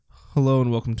Hello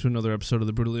and welcome to another episode of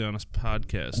the Brutally Honest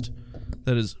Podcast.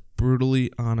 That is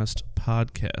Brutally Honest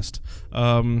Podcast.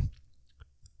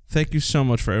 Thank you so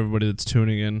much for everybody that's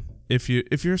tuning in. If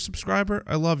you're a subscriber,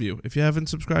 I love you. If you haven't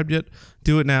subscribed yet,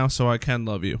 do it now so I can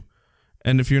love you.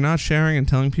 And if you're not sharing and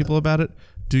telling people about it,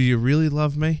 do you really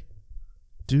love me?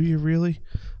 Do you really?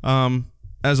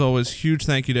 As always, huge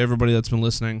thank you to everybody that's been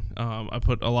listening. I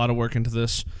put a lot of work into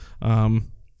this,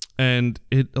 and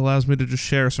it allows me to just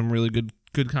share some really good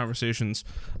conversations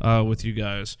with you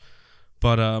guys.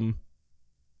 But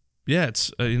yeah, it's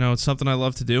it's something I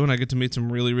love to do, and I get to meet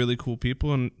some really, really cool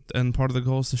people, and part of the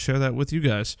goal is to share that with you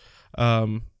guys. But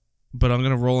I'm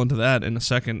gonna roll into that in a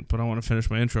second, but I want to finish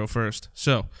my intro first.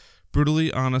 So,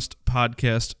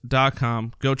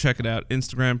 brutallyhonestpodcast.com. Go check it out.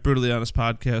 Instagram, Brutally Honest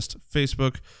Podcast.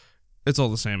 Facebook, it's all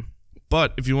the same.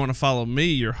 But if you want to follow me,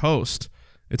 your host,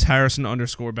 it's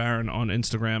Harrison_Barron on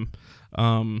Instagram.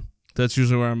 That's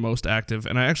usually where I'm most active.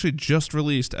 And I actually just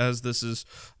released, as this is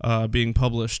being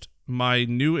published, my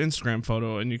new Instagram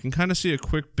photo. And you can kind of see a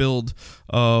quick build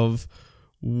of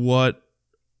what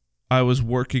I was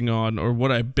working on or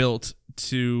what I built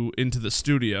into the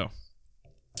studio.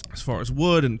 As far as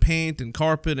wood and paint and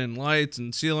carpet and lights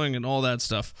and ceiling and all that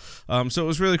stuff. So it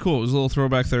was really cool. It was a little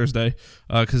throwback Thursday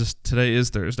because today is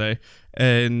Thursday.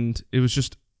 And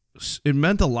it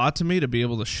meant a lot to me to be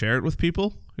able to share it with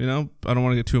people. I don't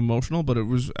want to get too emotional, but I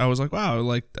was like,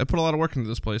 wow, I put a lot of work into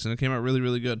this place and it came out really,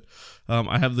 really good.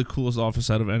 I have the coolest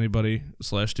office out of anybody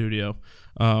 /studio.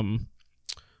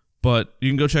 But you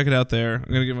can go check it out there. I'm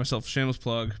going to give myself a shameless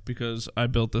plug because I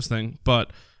built this thing.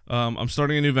 But I'm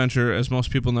starting a new venture. As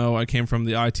most people know, I came from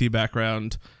the IT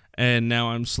background, and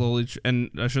now I'm slowly,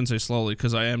 and I shouldn't say slowly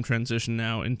because I am transitioned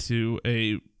now into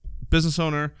a business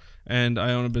owner, and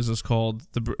I own a business called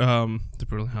the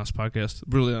Brutally Honest Podcast.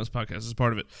 Brutally Honest Podcast is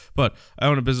part of it, but I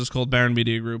own a business called Barron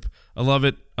Media Group. I love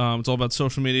it. It's all about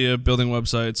social media, building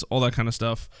websites, all that kind of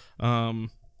stuff. And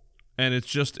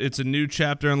it's a new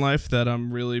chapter in life that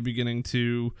I'm really beginning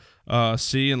to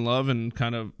see and love and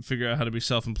kind of figure out how to be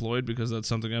self-employed because that's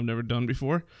something I've never done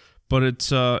before. But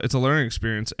it's a learning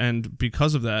experience, and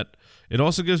because of that, it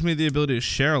also gives me the ability to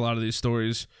share a lot of these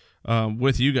stories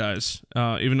with you guys.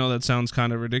 Even though that sounds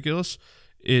kind of ridiculous,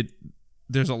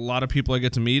 there's a lot of people I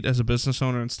get to meet as a business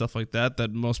owner and stuff like that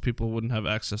most people wouldn't have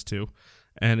access to,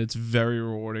 and it's very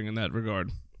rewarding in that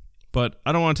regard. But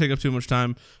I don't want to take up too much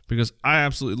time because I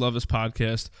absolutely love this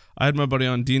podcast. I had my buddy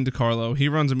on, Dean DeCarlo. He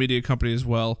runs a media company as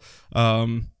well.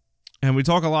 And we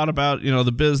talk a lot about,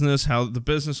 the business, how the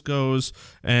business goes,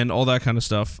 and all that kind of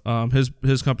stuff.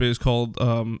 His company is called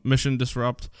Mission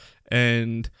Disrupt,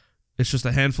 and it's just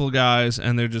a handful of guys,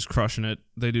 and they're just crushing it.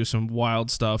 They do some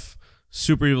wild stuff.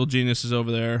 Super evil geniuses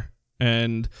over there.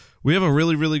 And we have a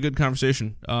really, really good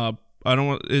conversation.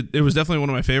 It was definitely one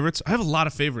of my favorites. I have a lot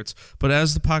of favorites, but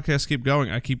as the podcasts keep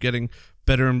going, I keep getting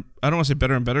better, and I don't want to say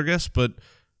better and better guests, but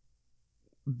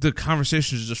the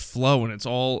conversations just flow, and it's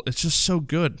just so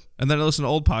good. And then I listen to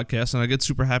old podcasts, and I get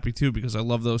super happy too because I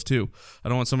love those too. I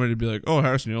don't want somebody to be like, "Oh,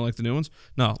 Harrison, you don't like the new ones?"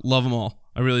 No, love them all.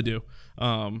 I really do.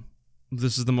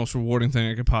 This is the most rewarding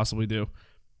thing I could possibly do.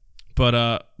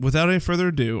 But without any further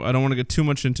ado, I don't want to get too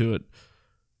much into it.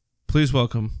 Please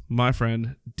welcome my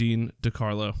friend Dean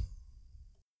DeCarlo.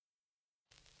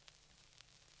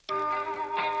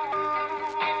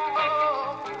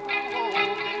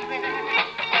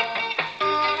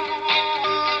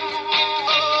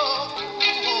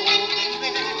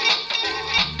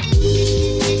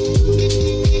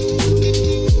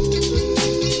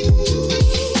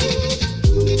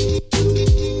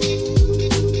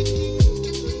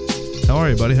 How are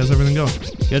you, buddy? How's everything going?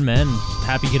 Good, man.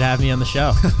 Happy you could have me on the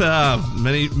show.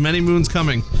 Many moons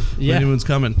coming. Yeah. Many moons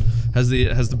coming. How's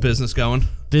the business going?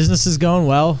 Business is going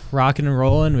well, rocking and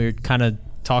rolling. We were kind of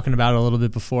talking about it a little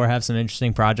bit before. Have some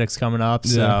interesting projects coming up.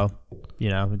 Yeah. So,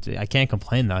 I can't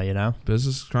complain though,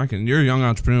 Business is cranking. You're a young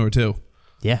entrepreneur too.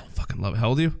 Yeah. Fucking love it. How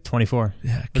old are you? 24.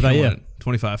 Yeah. What about you?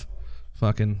 25.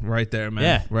 Fucking right there, man.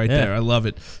 Yeah. Right there. I love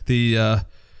it.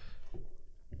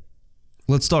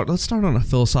 Let's start on a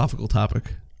philosophical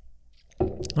topic.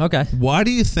 Okay. Why do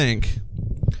you think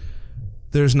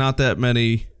there's not that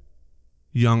many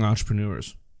young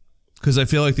entrepreneurs? Because I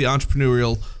feel like the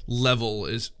entrepreneurial level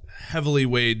is heavily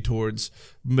weighed towards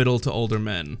middle to older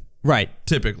men. Right.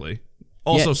 Typically.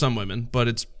 Also some women, but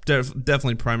it's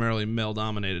definitely primarily male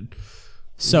dominated.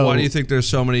 So why do you think there's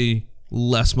so many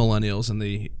less millennials in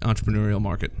the entrepreneurial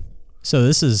market? So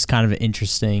this is kind of an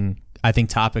interesting, I think,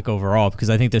 topic overall because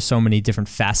I think there's so many different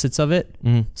facets of it.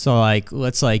 Mm-hmm. So I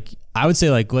would say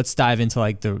let's dive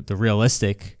into the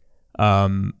realistic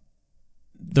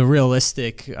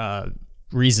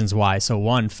reasons why. So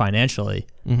one, financially,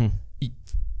 mm-hmm.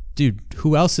 dude,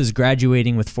 who else is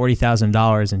graduating with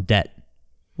 $40,000 in debt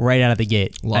right out of the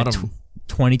gate? A lot of them.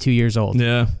 22 years old.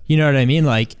 Yeah. You know what I mean?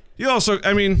 Like, You also,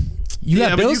 I mean, you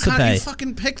got bills to pay. You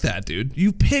fucking pick that, dude.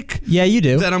 You pick. Yeah, you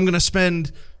do. That I'm gonna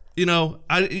spend. You know,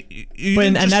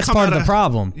 and that's part of the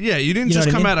problem. Yeah, you didn't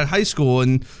just come out of high school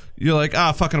and you're like,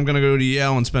 fuck it, I'm gonna go to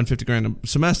Yale and spend $50,000 a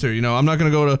semester. You know, I'm not gonna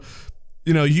go to.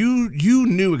 You know, you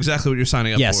knew exactly what you're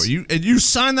signing up for. You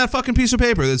signed that fucking piece of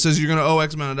paper that says you're gonna owe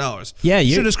X amount of dollars. Yeah,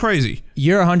 shit is crazy.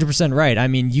 You're 100% right. I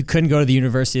mean, you couldn't go to the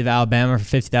University of Alabama for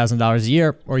 $50,000 a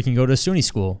year, or you can go to a SUNY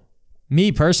school.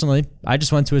 Me personally, I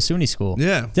just went to a SUNY school.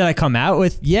 Yeah. Did I come out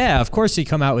with? Yeah, of course you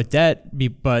come out with debt,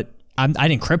 but I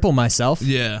didn't cripple myself.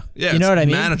 Yeah. You know what I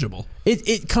mean? Manageable.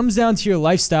 It comes down to your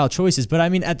lifestyle choices, but I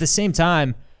mean, at the same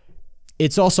time,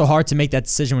 it's also hard to make that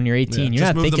decision when you're 18.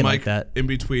 You're not thinking like that. In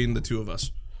between the two of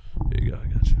us. There you go. I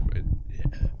got you. Right.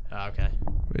 Yeah. Okay.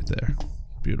 Right there.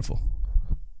 Beautiful.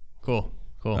 Cool.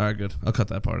 All right, good. I'll cut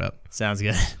that part out. Sounds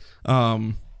good.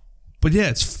 But yeah,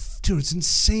 it's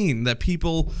insane that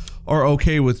people are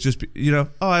okay with just,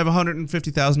 I have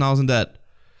 $150,000 in debt.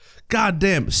 God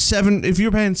damn, if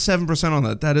you're paying 7% on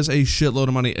that is a shitload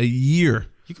of money a year.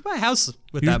 You could buy a house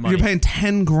with that money. You're paying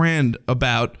 $10,000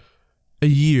 about a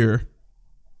year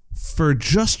for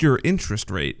just your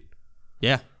interest rate.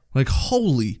 Yeah. Like,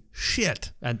 holy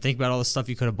shit. And think about all the stuff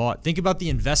you could have bought. Think about the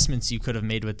investments you could have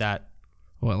made with that.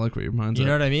 Oh, I like what your mind's at. You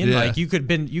know what I mean? Yeah. Like you could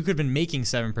have been making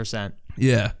 7%.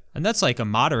 Yeah. And that's like a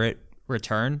moderate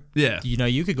return. Yeah. You know,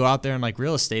 you could go out there and like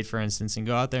real estate, for instance, and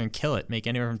go out there and kill it, make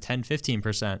anywhere from 10,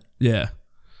 15%. Yeah.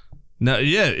 No,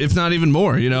 yeah, if not even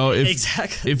more,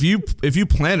 Exactly. If you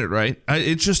plan it right,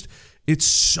 it's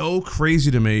so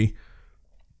crazy to me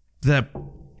that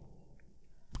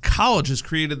college has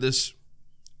created this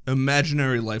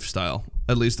imaginary lifestyle,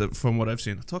 at least from what I've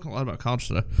seen. I'm talking a lot about college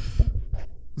today.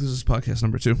 This is podcast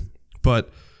number 2.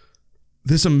 But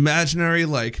this imaginary,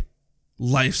 like,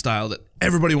 lifestyle that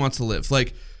everybody wants to live.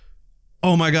 Like,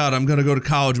 oh my God, I'm going to go to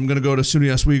college. I'm going to go to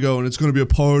SUNY Oswego and it's going to be a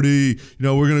party.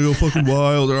 We're going to go fucking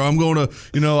wild. Or I'm going to,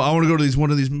 I want to go to one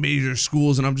of these major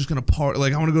schools and I'm just going to party.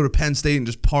 Like, I want to go to Penn State and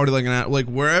just party like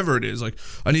wherever it is. Like,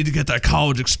 I need to get that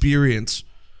college experience.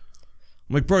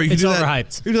 I'm like, bro, you can do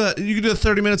overhyped. that. You can do that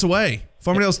 30 minutes away.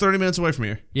 Farmingdale's 30 minutes away from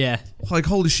here. Yeah. Like,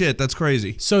 holy shit, that's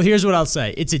crazy. So here's what I'll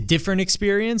say. It's a different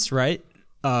experience, right?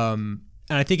 And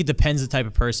I think it depends the type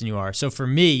of person you are. So for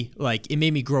me, like, it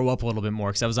made me grow up a little bit more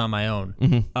because I was on my own.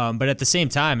 Mm-hmm. But at the same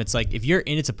time, it's like, if you're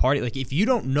in it to party, like, if you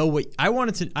don't know what I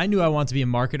knew I wanted to be a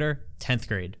marketer 10th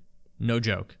grade. No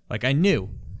joke. Like, I knew.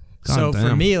 God damn.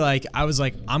 For me, like, I was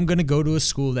like, I'm going to go to a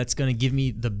school that's going to give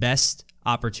me the best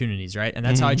opportunities, right? And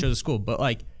that's how I chose a school. But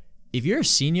like, if you're a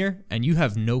senior and you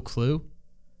have no clue,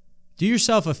 do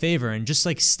yourself a favor and just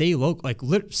like stay local, like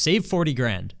save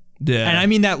 $40,000. Yeah. And I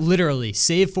mean that literally,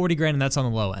 save $40,000 and that's on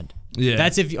the low end. Yeah.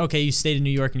 That's if, you stayed in New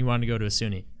York and you wanted to go to a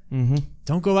SUNY. Mm-hmm.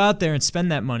 Don't go out there and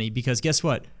spend that money because guess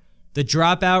what? The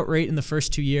dropout rate in the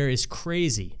first 2 years is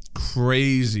crazy.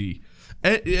 Crazy.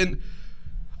 And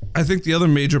I think the other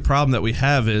major problem that we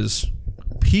have is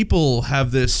people have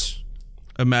this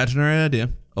imaginary idea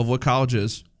of what college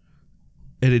is,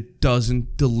 and it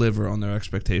doesn't deliver on their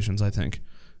expectations, I think.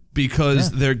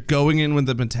 Because they're going in with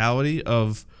the mentality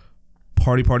of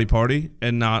party,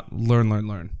 and not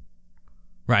learn.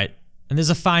 Right. And there's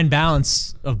a fine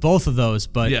balance of both of those,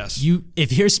 but yes.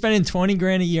 If you're spending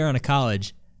 $20,000 a year on a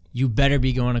college, you better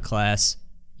be going to class.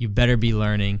 You better be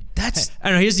learning. I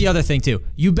don't know. Here's the other thing too.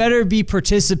 You better be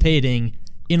participating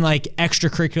in like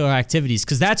extracurricular activities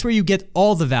because that's where you get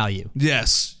all the value.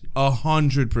 Yes,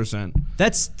 100%.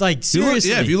 That's like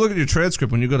seriously. If you look at your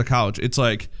transcript when you go to college, it's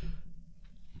like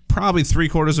probably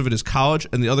 3/4 of it is college,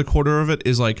 and the other quarter of it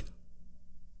is like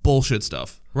bullshit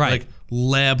stuff. Right. Like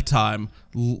lab time,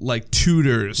 like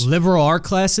tutors. Liberal art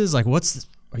classes. Like,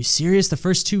 are you serious? The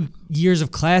first 2 years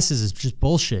of classes is just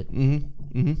bullshit.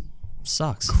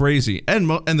 Sucks. Crazy. And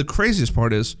the craziest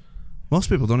part is most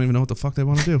people don't even know what the fuck they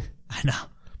want to do. I know.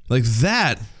 Like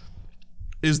that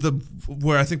is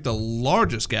where I think the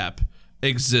largest gap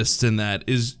exists in that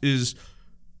is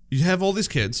you have all these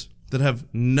kids that have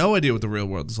no idea what the real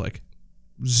world is like.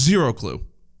 Zero clue.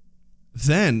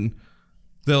 Then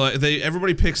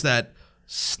everybody picks that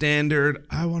standard,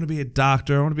 I want to be a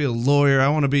doctor, I want to be a lawyer, I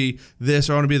want to be this,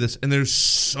 or I want to be this. And there's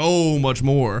so much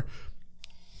more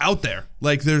out there.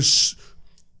 Like there's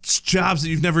jobs that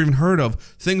you've never even heard of,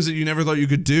 things that you never thought you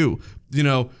could do.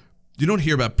 You don't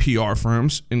hear about PR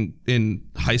firms in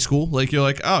high school. Like you're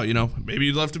like, oh, maybe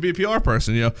you'd love to be a PR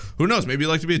person. Who knows? Maybe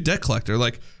you'd like to be a debt collector.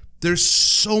 Like there's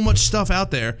so much stuff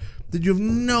out there that you have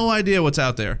no idea what's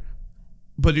out there.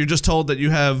 But you're just told that you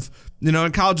have You know,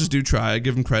 and colleges do try. I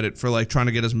give them credit for like trying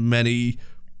to get as many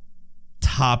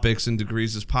topics and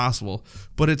degrees as possible.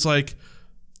 But it's like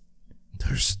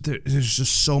there's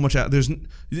just so much out.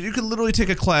 You could literally take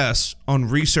a class on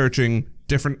researching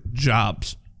different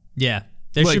jobs. Yeah.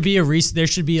 There should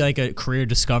be like a career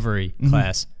discovery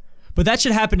class. But that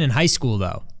should happen in high school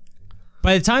though.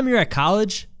 By the time you're at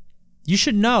college, you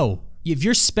should know. If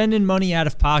you're spending money out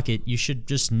of pocket, you should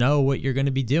just know what you're going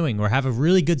to be doing or have a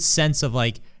really good sense of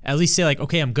like, at least say like,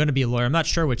 okay, I'm going to be a lawyer. I'm not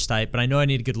sure which type, but I know I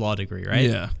need a good law degree, right?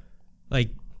 Yeah. Like,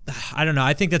 I don't know.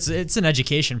 I think it's an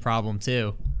education problem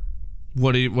too.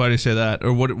 Why do you say that?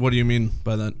 Or what do you mean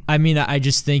by that? I mean, I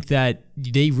just think that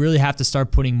they really have to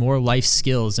start putting more life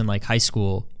skills in like high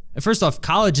school. First off,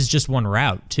 college is just one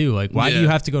route too. Like, why do you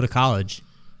have to go to college?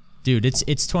 Dude, it's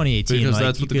 2018. Because like,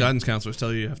 that's what the guidance counselors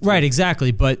tell you have to Right, do.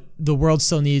 Exactly. But the world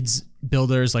still needs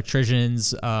builders,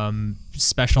 electricians,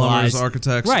 specialized plumbers,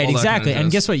 architects. Right, all exactly. That kind of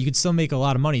and guess what? You could still make a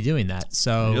lot of money doing that.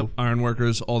 So iron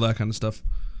workers, all that kind of stuff.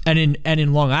 And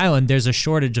in Long Island, there's a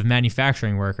shortage of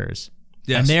manufacturing workers.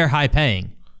 Yes. And they're high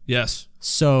paying. Yes.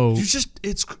 So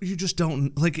you just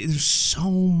don't like. There's so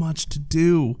much to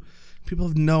do. People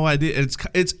have no idea.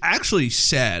 It's actually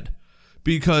sad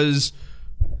because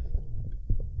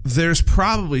there's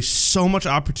probably so much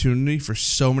opportunity for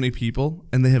so many people,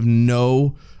 and they have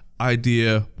no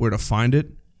idea where to find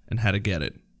it and how to get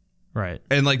it. Right.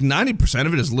 And like 90%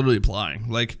 of it is literally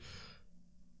applying. Like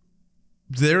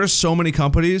there are so many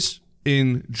companies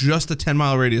in just a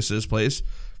 10-mile radius of this place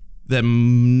that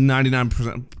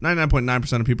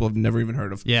 99.9% of people have never even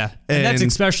heard of. Yeah. And that's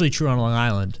especially true on Long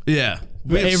Island. Yeah.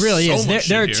 It really is.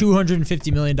 There are here.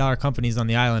 $250 million companies on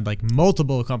the island, like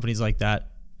multiple companies like that.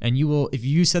 And you will, if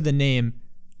you said the name,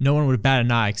 no one would bat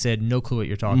an eye because they had no clue what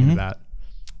you're talking about.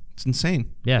 It's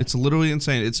insane. Yeah. It's literally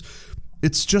insane.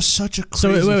 It's just such a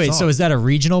crazy wait. thought. So is that a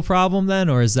regional problem then?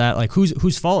 Or is that like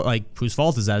whose fault? Like whose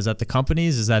fault is that? Is that the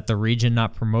companies? Is that the region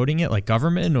not promoting it, like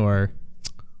government? Or,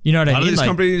 you know what I mean? A lot of these like,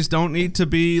 companies don't need to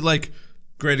be like,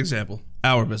 great example,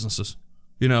 our businesses.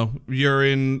 You know, you're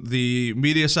in the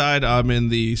media side, I'm in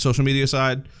the social media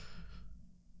side.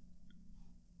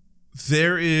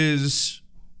 There is,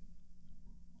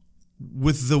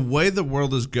 with the way the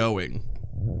world is going,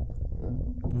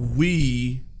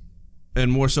 we,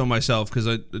 and more so myself,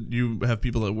 because you have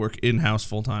people that work in-house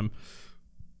full-time,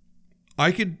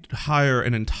 I could hire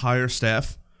an entire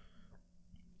staff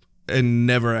and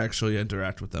never actually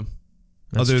interact with them.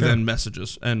 That's other true. than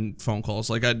messages and phone calls.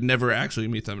 Like, I'd never actually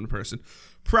meet them in person.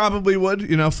 Probably would,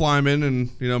 fly them in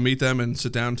and, meet them and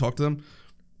sit down and talk to them.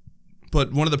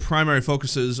 But one of the primary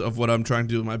focuses of what I'm trying to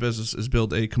do with my business is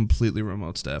build a completely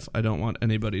remote staff. I don't want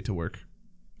anybody to work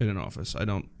in an office. I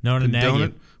don't No one to nag condone you.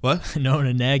 it. What? No one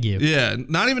to nag you. Yeah,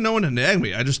 not even no one to nag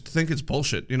me. I just think it's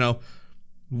bullshit.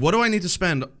 What do I need to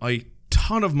spend a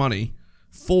ton of money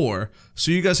for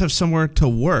so you guys have somewhere to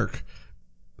work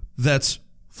that's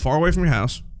far away from your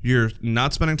house, you're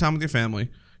not spending time with your family,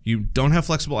 you don't have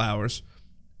flexible hours,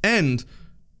 and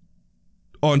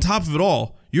on top of it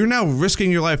all, you're now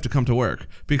risking your life to come to work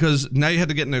because now you had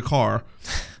to get in a car.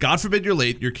 God forbid you're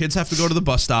late. Your kids have to go to the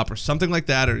bus stop or something like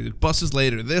that, or your bus is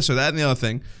late or this or that and the other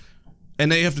thing. And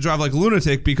now you have to drive like a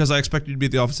lunatic because I expect you to be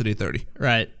at the office at 8:30.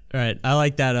 Right. I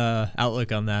like that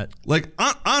outlook on that. Like,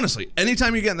 honestly,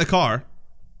 anytime you get in the car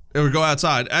or go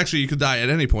outside, actually you could die at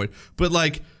any point, but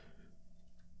like,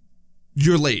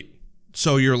 you're late.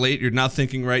 So you're late, you're not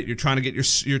thinking right, you're trying to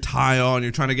get your tie on,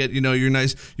 you're trying to get, your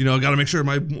nice, I gotta make sure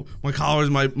my collars,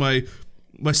 my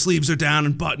sleeves are down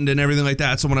and buttoned and everything like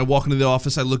that, so when I walk into the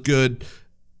office, I look good.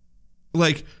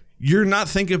 Like, you're not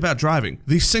thinking about driving,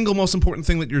 the single most important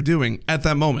thing that you're doing at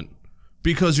that moment,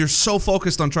 because you're so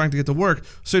focused on trying to get to work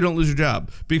so you don't lose your job,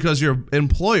 because your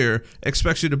employer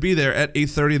expects you to be there at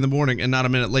 8:30 in the morning and not a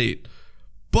minute late.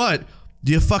 But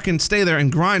you fucking stay there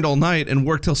and grind all night and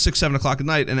work till 6, 7 o'clock at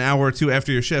night, an hour or two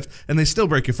after your shift, and they still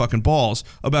break your fucking balls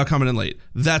about coming in late.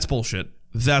 That's bullshit.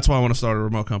 That's why I want to start a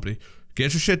remote company.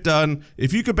 Get your shit done.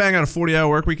 If you could bang out a 40-hour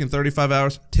work week in 35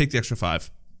 hours, take the extra 5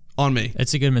 on me.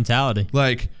 It's a good mentality.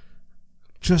 Like,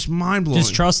 just mind-blowing.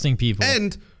 Just trusting people.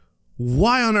 And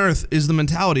why on earth is the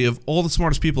mentality of all the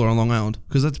smartest people are on Long Island?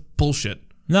 Because that's bullshit.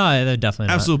 No, they're definitely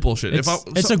not. Absolute bullshit.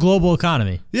 It's a global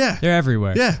economy. Yeah. They're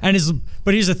everywhere. Yeah.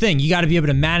 But here's the thing. You got to be able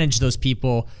to manage those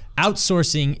people.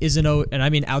 Outsourcing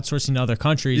outsourcing to other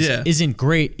countries isn't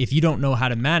great if you don't know how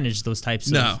to manage those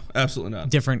types of absolutely not.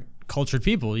 different cultured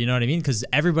people. You know what I mean? Because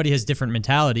everybody has different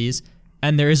mentalities,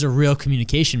 and there is a real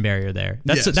communication barrier there.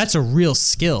 That's a real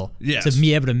skill to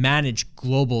be able to manage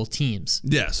global teams.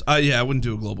 Yes. I wouldn't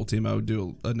do a global team. I would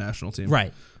do a national team.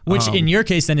 Right. Which in your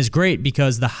case then is great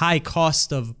because the high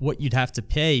cost of what you'd have to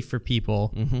pay for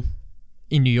people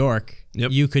in New York,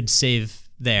 Yep. you could save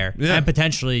there and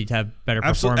potentially have better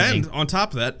performing. And on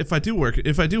top of that, if I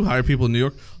do hire people in New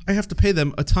York, I have to pay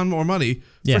them a ton more money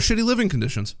for shitty living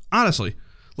conditions. Honestly,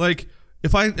 like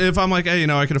if I'm like, hey,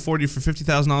 I can afford you for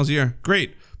 $50,000 a year,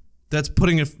 great. That's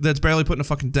barely putting a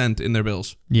fucking dent in their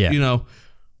bills. Yeah,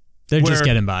 they're just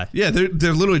getting by. Yeah,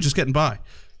 they're literally just getting by.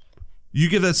 You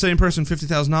give that same person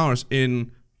 $50,000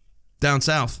 in down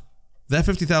south, that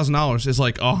 $50,000 is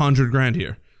like $100,000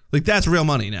 here. Like, that's real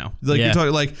money now. Like, you're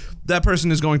talking, like, that person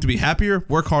is going to be happier,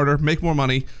 work harder, make more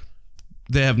money.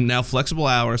 They have now flexible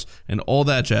hours and all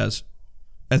that jazz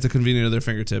at the convenience of their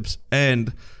fingertips.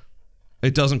 And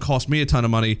it doesn't cost me a ton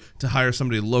of money to hire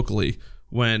somebody locally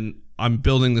when I'm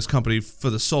building this company for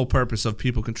the sole purpose of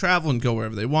people can travel and go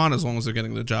wherever they want as long as they're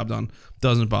getting the job done.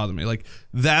 Doesn't bother me. Like,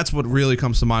 that's what really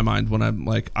comes to my mind when I'm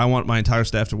like, I want my entire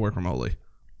staff to work remotely.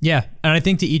 Yeah, and I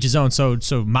think to each his own. So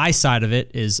my side of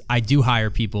it is I do hire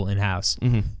people in-house.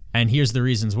 And here's the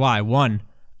reasons why. One,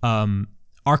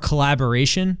 our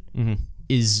collaboration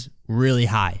is really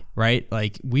high, right?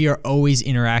 Like, we are always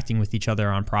interacting with each other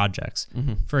on projects.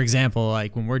 For example,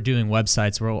 like when we're doing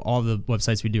websites, where all the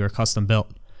websites we do are custom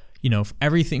built,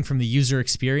 everything from the user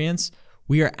experience,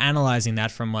 we are analyzing that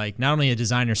from like not only a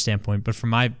designer standpoint, but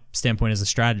from my standpoint as a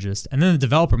strategist. And then the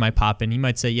developer might pop in. He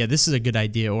might say, yeah, this is a good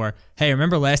idea. Or, hey,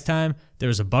 remember last time there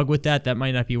was a bug with that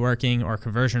might not be working, or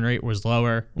conversion rate was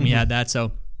lower when we had that.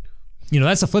 So,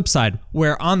 that's the flip side,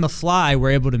 where on the fly,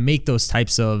 we're able to make those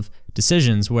types of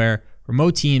decisions where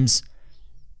remote teams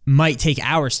might take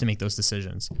hours to make those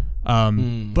decisions.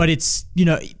 But it's,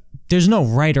 there's no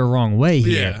right or wrong way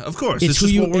here. Yeah, of course. It's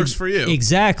just what works for you.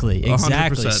 Exactly.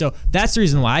 100%. So that's the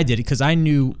reason why I did it, because I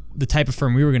knew the type of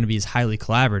firm we were going to be is highly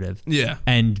collaborative. Yeah.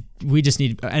 And we just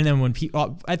need, and then when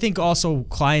people, I think also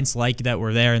clients like that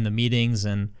we're there in the meetings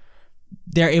and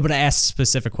they're able to ask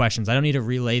specific questions. I don't need to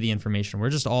relay the information. We're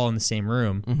just all in the same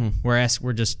room. We're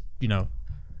just,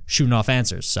 shooting off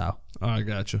answers. So. Oh, I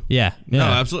got you. Yeah. No,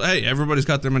 absolutely. Hey, everybody's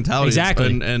got their mentality.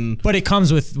 Exactly. But it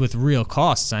comes with real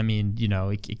costs. I mean,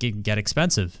 it can get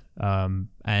expensive. And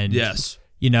yes,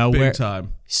 big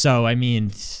time. So I mean,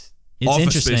 it's office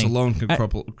interesting. Space alone can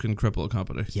cripple a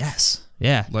company. Yes.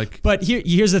 Yeah. But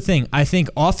here's the thing. I think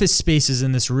office space is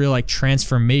in this real like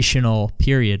transformational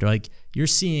period. Like you're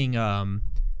seeing,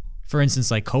 for instance,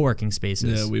 like co-working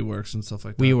spaces. Yeah, WeWorks and stuff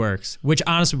like that. WeWorks, which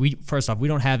honestly, first off, we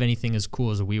don't have anything as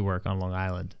cool as a WeWork on Long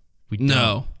Island.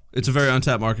 No, it's a very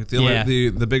untapped market.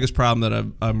 The biggest problem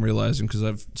that I'm realizing, because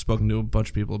I've spoken to a bunch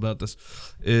of people about this,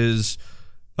 is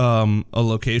a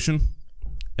location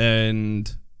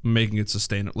and making it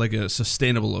a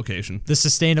sustainable location. The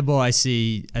sustainable I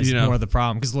see as more of the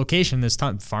problem, because location, there's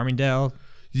Farmingdale.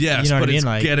 Yes, but it's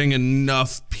getting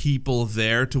enough people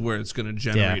there to where it's going to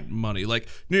generate money. Like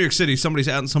New York City, somebody's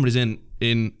out and somebody's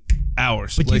in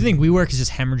hours. But do you think WeWork is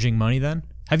just hemorrhaging money then?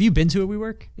 Have you been to a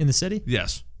WeWork in the city?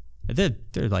 Yes. They're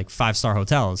like 5-star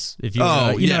hotels. If you,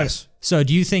 yes. So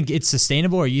do you think it's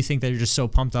sustainable, or you think they're just so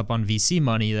pumped up on VC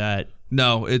money that?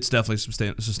 No, it's definitely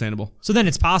sustainable. So then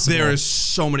it's possible. There is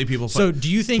so many people. So do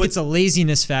you think it's a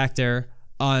laziness factor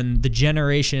on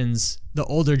the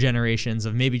older generations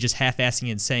of maybe just half-assing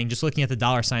it and saying, just looking at the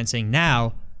dollar sign saying,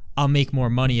 now I'll make more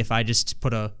money if I just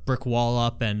put a brick wall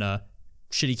up and a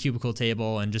shitty cubicle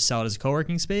table and just sell it as a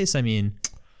co-working space? I mean,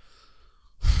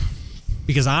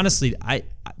 because honestly,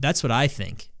 that's what I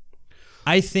think.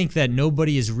 I think that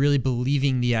nobody is really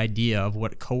believing the idea of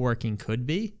what co-working could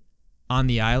be on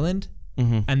the island.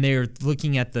 And they're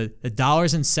looking at the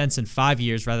dollars and cents in 5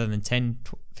 years rather than 10,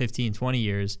 15, 20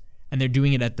 years. And they're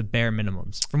doing it at the bare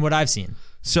minimums from what I've seen.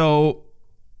 So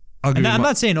I'm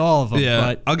not saying all of them,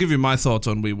 but I'll give you my thoughts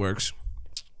on WeWorks.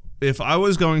 If I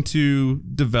was going to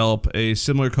develop a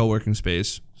similar co-working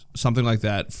space, something like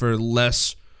that, for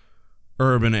less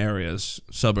urban areas,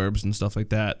 suburbs and stuff like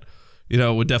that, it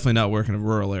would definitely not work in a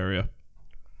rural area.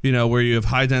 Where you have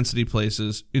high density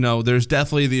places, there's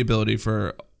definitely the ability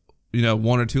for,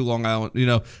 one or two Long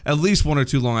Island, at least one or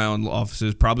two Long Island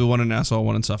offices, probably one in Nassau,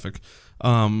 one in Suffolk.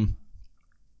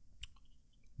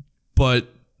 But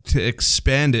to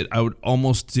expand it, I would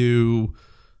almost do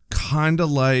kind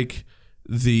of like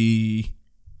the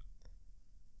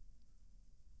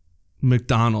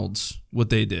McDonald's,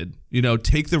 what they did.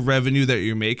 Take the revenue that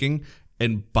you're making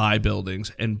and buy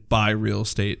buildings and buy real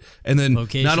estate. And then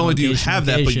not only do you have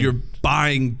that, but you're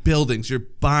buying buildings. You're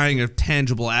buying a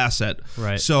tangible asset.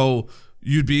 Right. So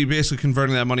you'd be basically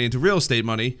converting that money into real estate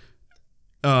money.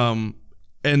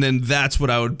 And then that's what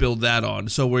I would build that on.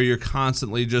 So where you're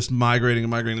constantly just migrating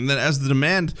and migrating. And then as the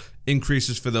demand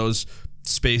increases for those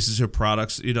spaces or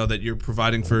products, that you're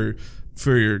providing for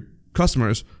your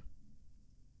customers,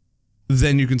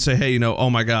 then you can say, hey, oh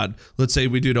my God, let's say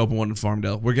we did open one in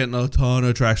Farmdale. We're getting a ton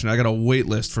of traction. I got a wait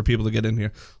list for people to get in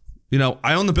here.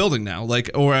 I own the building now,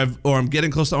 or I'm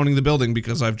getting close to owning the building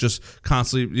because I've just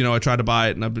constantly, I tried to buy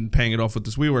it and I've been paying it off with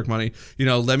this WeWork money.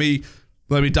 Let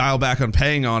me dial back on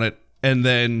paying on it and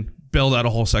then build out a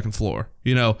whole second floor.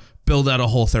 Build out a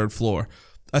whole third floor.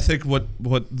 I think what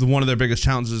one of their biggest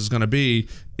challenges is going to be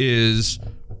is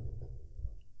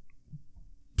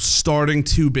starting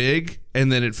too big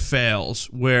and then it fails,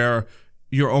 where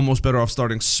you're almost better off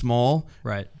starting small,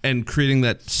 right, and creating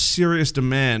that serious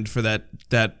demand for that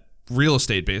real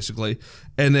estate, basically.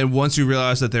 And then once you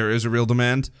realize that there is a real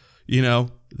demand,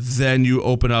 then you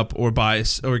open up or buy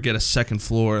or get a second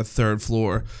floor, a third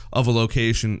floor of a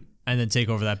location, and then take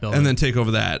over that building. And then take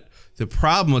over that. The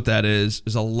problem with that is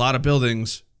a lot of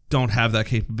buildings don't have that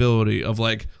capability of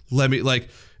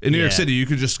in New York City, you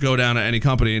could just go down to any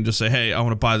company and just say, hey, I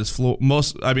want to buy this floor.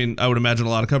 I would imagine a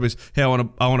lot of companies, hey, I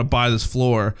want to buy this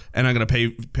floor and I'm going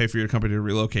to pay for your company to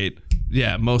relocate.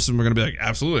 Yeah, most of them are going to be like,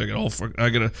 absolutely. You're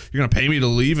going to pay me to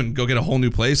leave and go get a whole new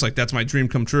place. Like, that's my dream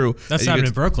come true. That's happening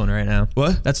in Brooklyn right now.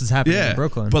 What? That's what's happening in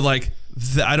Brooklyn. But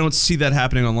I don't see that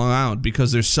happening on Long Island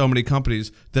because there's so many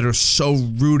companies that are so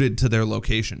rooted to their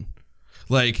location.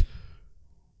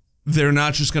 They're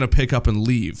not just going to pick up and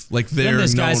leave.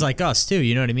 There's guys like us too.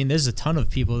 You know what I mean? There's a ton of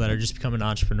people that are just becoming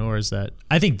entrepreneurs. That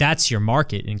I think that's your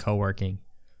market in co-working.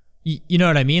 You know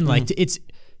what I mean? It's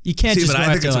you can't just. But go I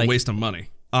think after, it's a waste of money.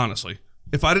 Honestly,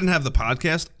 if I didn't have the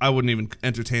podcast, I wouldn't even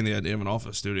entertain the idea of an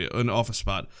office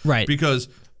spot. Right. Because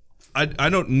I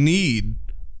don't need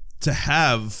to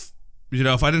have.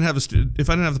 If I didn't have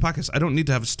the podcast, I don't need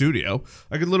to have a studio.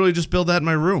 I could literally just build that in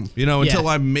my room, until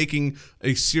I'm making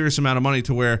a serious amount of money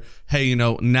to where, hey,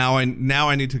 now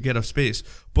I need to get a space.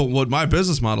 But what my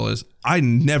business model is, I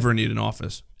never need an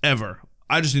office, ever.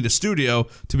 I just need a studio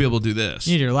to be able to do this.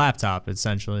 You need your laptop,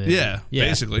 essentially. Yeah,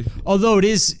 basically. Although it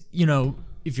is,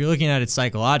 if you're looking at it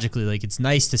psychologically, it's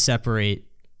nice to separate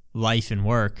life and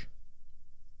work.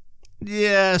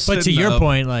 Yes, but to your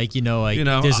point,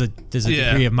 there's a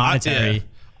degree of monetary.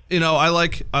 I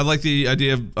like the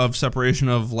idea of separation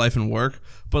of life and work,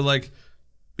 but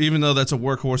even though that's a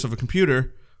workhorse of a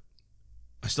computer,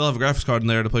 I still have a graphics card in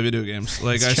there to play video games.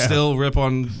 I still rip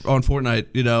on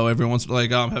Fortnite. Every once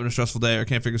I'm having a stressful day or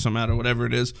can't figure something out or whatever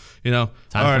it is. Time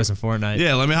for some Fortnite.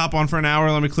 Yeah, let me hop on for an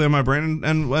hour. Let me clear my brain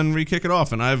and re-kick it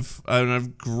off. And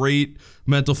I've great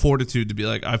mental fortitude to be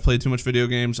I've played too much video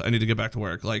games. I need to get back to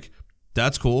work.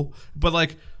 That's cool.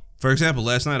 But for example,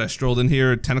 last night I strolled in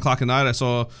here at 10 o'clock at night. I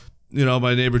saw,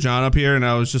 my neighbor John up here, and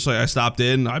I was just I stopped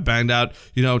in, I banged out,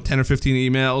 10 or 15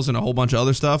 emails and a whole bunch of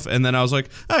other stuff. And then I was like,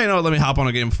 oh, let me hop on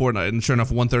a game of Fortnite. And sure enough,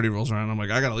 1:30 rolls around. I'm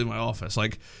like, I got to leave my office.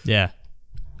 Yeah.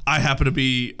 I happen to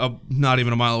be not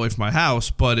even a mile away from my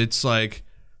house, but it's I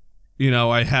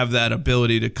have that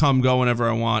ability to come go whenever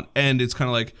I want. And it's kind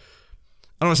of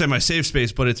I don't want to say my safe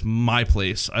space, but it's my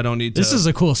place. I don't need to. This is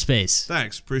a cool space.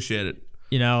 Thanks. Appreciate it.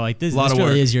 This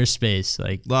really is your space.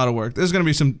 A lot of work. There's going to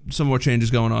be some more changes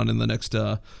going on in the next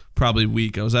probably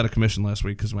week. I was out of commission last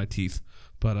week because of my teeth.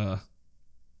 But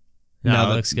now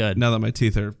that looks good. Now that my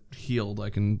teeth are healed, I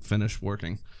can finish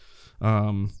working.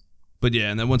 But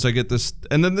yeah, and then once I get this,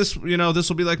 and then this, this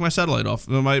will be like my satellite off,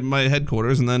 my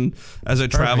headquarters. And then as I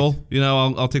travel,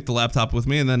 I'll take the laptop with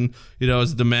me. And then,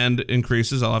 as the demand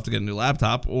increases, I'll have to get a new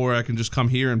laptop, or I can just come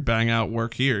here and bang out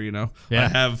work here. Yeah. I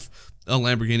have a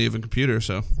Lamborghini of a computer,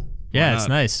 so yeah, it's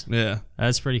nice. Yeah,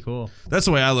 that's pretty cool. That's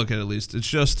the way I look at it, at least. It's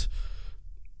just,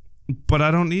 but I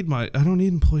don't need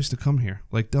employees to come here.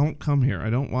 Don't come here.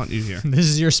 I don't want you here. This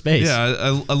is your space.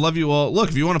 Yeah, I love you all. Look,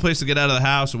 if you want a place to get out of the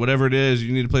house or whatever it is,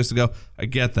 you need a place to go. I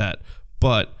get that.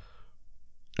 And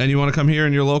you want to come here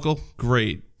and you're local?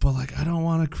 Great. But I don't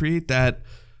want to create that.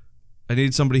 I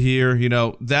need somebody here.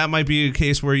 That might be a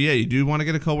case where, you do want to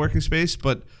get a co-working space,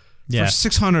 but for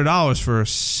 $600 for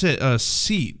a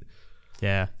seat.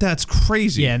 Yeah. That's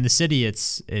crazy. Yeah, in the city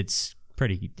it's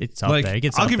pretty, it's up there. It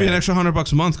gets I'll up give there. you an extra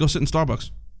 $100 a month. Go sit in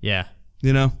Starbucks. Yeah.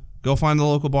 Go find the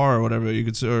local bar or whatever you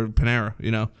could, or Panera.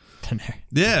 Panera.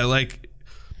 Yeah,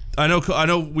 I know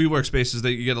WeWork spaces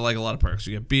that you get a lot of perks.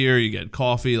 You get beer, you get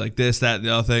coffee, this, that, and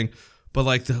the other thing. But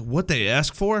what they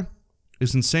ask for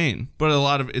is insane. But a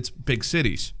lot of it's big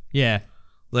cities. Yeah.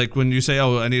 When you say,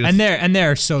 oh, I need, and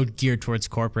they're so geared towards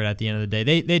corporate. At the end of the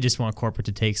day, they just want corporate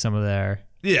to take some of their.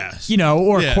 Yes.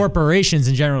 Corporations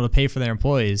in general to pay for their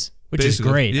employees, which Basically,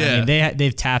 is great. yeah. I mean,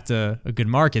 they've tapped a good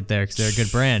market there because they're a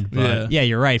good brand. But yeah,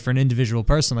 you're right. For an individual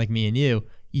person like me and you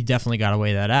definitely got to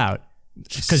weigh that out.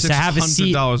 Because to have a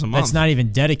seat a month. that's not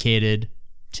even dedicated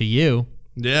to you.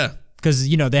 Yeah. Because,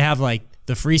 they have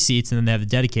the free seats and then they have the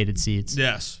dedicated seats.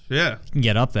 Yes. Yeah. You can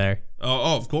get up there.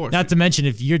 Oh, of course. Not to mention,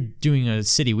 if you're doing a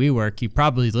city WeWork, you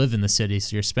probably live in the city,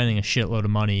 so you're spending a shitload of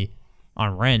money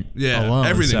on rent alone.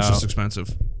 Everything's so, just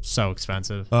expensive. so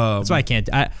expensive. That's why I can't.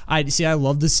 I see. I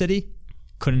love the city.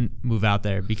 Couldn't move out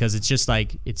there because it's just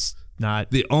like it's not.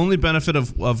 The only benefit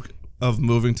of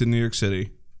moving to New York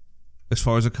City, as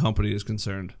far as a company is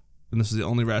concerned, and this is the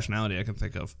only rationality I can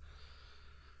think of,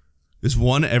 is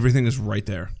one, everything is right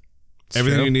there.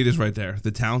 Everything true. you need is right there.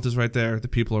 The talent is right there. The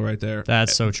people are right there.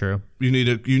 That's so true. You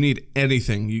need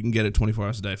anything, you can get it 24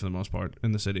 hours a day for the most part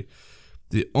in the city.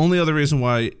 The only other reason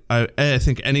why I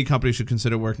think any company should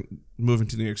consider moving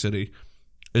to New York City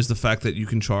is the fact that you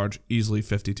can charge easily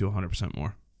 50 to 100%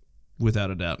 more,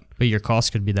 without a doubt. But your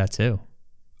cost could be that too.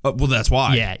 Well, that's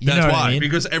why. Yeah, you that's know what why. I mean?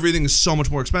 Because everything is so much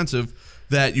more expensive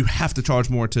that you have to charge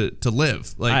more to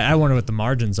live. Like, I wonder what the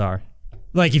margins are.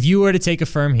 Like if you were to take a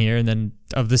firm here and then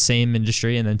of the same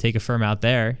industry and then take a firm out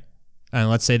there, and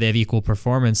let's say they have equal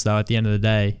performance though at the end of the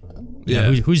day,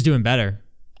 who's doing better?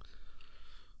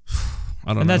 I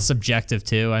don't know. And that's subjective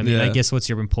too. I mean, I guess what's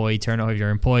your employee turnover? If your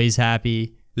employee's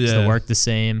happy, is the work the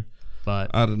same?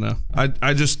 But I don't know.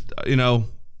 I just I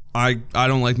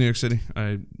don't like New York City.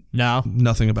 no,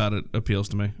 Nothing about it appeals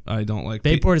to me. I don't like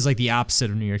Bayport is like the opposite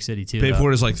of New York City too.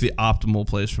 Bayport is like the optimal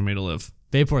place for me to live.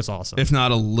 Bayport's awesome. If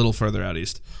not a little further out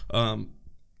east. I'm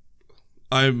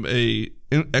a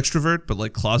extrovert, but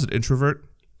like closet introvert.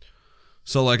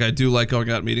 So like I do like going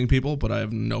out and meeting people, but I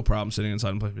have no problem sitting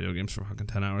inside and playing video games for fucking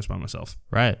 10 hours by myself.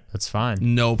 Right, that's fine.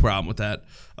 No problem with that.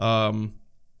 But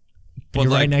you're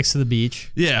like, right next to the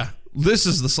beach. Yeah, this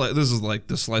is like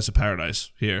the slice of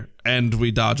paradise here, and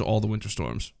we dodge all the winter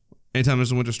storms. Anytime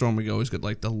there's a winter storm, we always get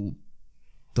like the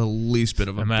least bit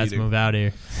of a I might have to beating. move out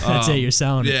here. That's it. You're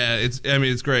selling it. Yeah,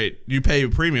 it's great. You pay a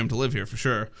premium to live here for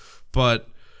sure, but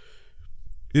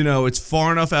it's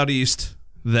far enough out east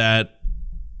that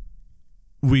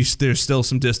there's still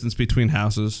some distance between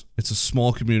houses. It's a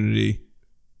small community.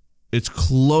 It's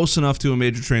close enough to a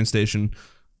major train station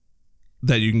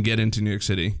that you can get into New York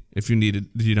City if you need it.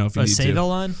 If you need Sayville to.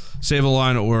 line? Sayville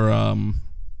line or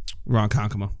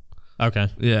Ronkonkoma. Okay.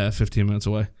 Yeah, 15 minutes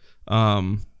away.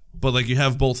 But like you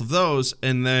have both of those,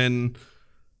 and then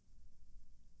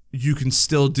you can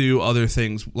still do other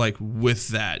things like with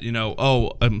that.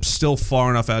 I'm still far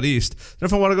enough out east that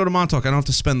if I want to go to Montauk, I don't have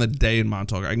to spend the day in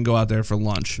Montauk. I can go out there for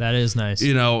lunch. That is nice.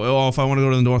 If I want to go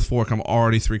to the North Fork, I'm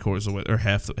already 3/4 of the way or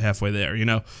halfway there.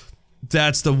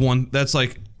 That's the one. That's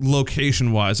like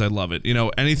location wise, I love it.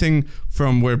 Anything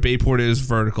from where Bayport is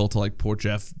vertical to like Port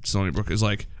Jeff, Stony Brook is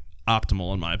like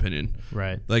optimal in my opinion.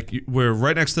 Right. Like we're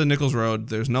right next to Nichols Road.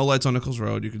 There's no lights on Nichols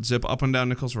Road. You can zip up and down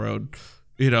Nichols Road.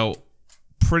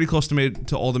 Pretty close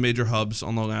to all the major hubs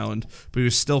on Long Island, but you're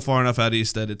still far enough out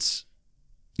east that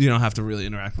you don't have to really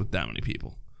interact with that many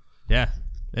people. Yeah.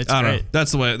 It's I don't great. know.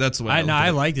 That's the way.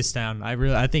 I like this town.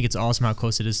 I think it's awesome how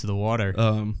close it is to the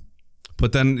water.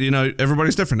 But then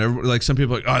everybody's different. Like some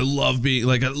people are like, I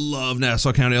love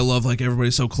Nassau County. I love like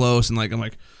everybody's so close, and like I'm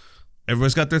like,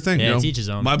 everybody's got their thing. Yeah, to each his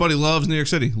own. My buddy loves New York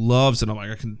City, loves it. I'm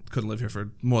like, I couldn't live here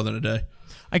for more than a day.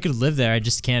 I could live there. I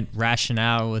just can't ration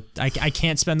out with. I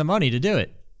can't spend the money to do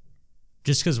it.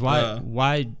 Just because why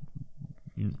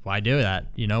do that?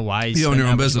 Why you own your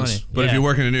own business? Money? But if you're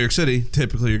working in New York City,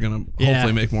 typically you're gonna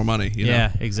hopefully make more money.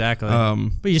 Yeah, exactly.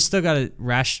 But you still gotta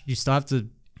You still have to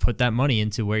put that money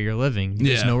into where you're living.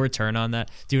 There's no return on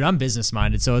that, dude. I'm business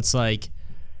minded, so it's like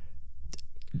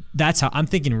that's how I'm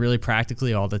thinking really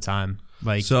practically all the time.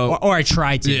 Like, or I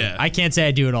try to. Yeah. I can't say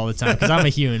I do it all the time because I'm a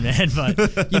human, man.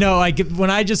 But like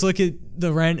when I just look at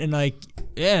the rent and like,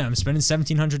 I'm spending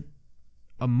 $1,700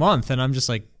 a month, and I'm just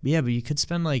like, but you could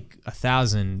spend like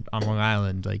 $1,000 on Long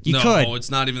Island. Like you could. No, it's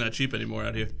not even that cheap anymore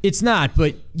out here. It's not,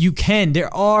 but you can.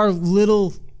 There are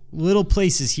little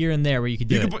places here and there where you could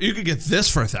do it. You could get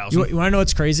this for $1,000. You want to know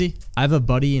what's crazy? I have a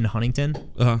buddy in Huntington.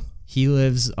 He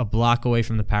lives a block away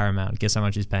from the Paramount. Guess how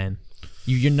much he's paying?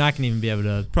 You're not gonna even be able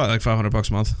to. Probably like $500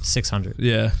 a month. 600.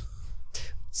 Yeah.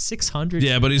 600.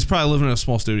 Yeah, but he's probably living in a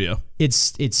small studio.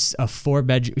 It's a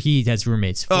 4-bedroom. He has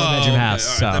roommates. 4-bedroom house.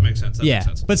 All right, so that makes sense. That makes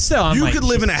sense. But still, you could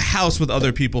live in a house with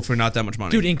other people for not that much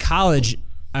money. Dude, in college,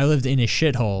 I lived in a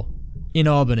shithole in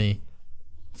Albany,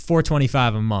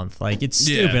 $425 a month. Like it's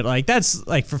stupid. Like that's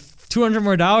like for $200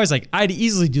 more. Like I'd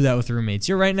easily do that with roommates.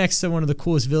 You're right next to one of the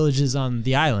coolest villages on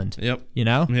the island. Yep.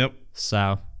 Yep.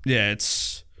 So yeah,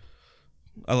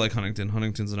 I like Huntington.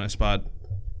 Huntington's a nice spot.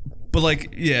 But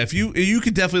like, yeah, if you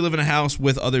could definitely live in a house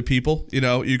with other people,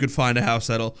 you could find a house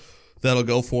that'll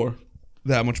go for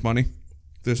that much money.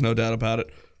 There's no doubt about it.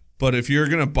 But if you're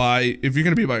gonna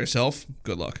be by yourself,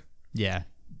 good luck. Yeah.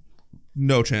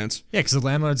 no chance. Yeah, because the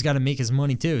landlord's got to make his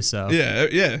money too. So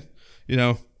Yeah. You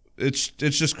know, it's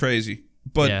just crazy.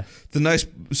 But Yeah.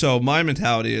 So my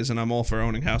mentality is, and I'm all for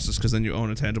owning houses because then you own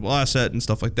a tangible asset and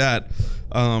stuff like that.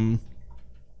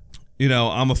 You know,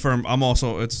 I'm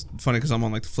also, it's funny because I'm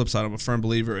on like the flip side. I'm a firm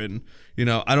believer in, you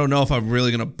know, I don't know if I'm really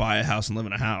going to buy a house and live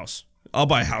in a house. I'll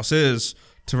buy houses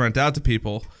to rent out to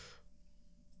people,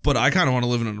 but I kind of want to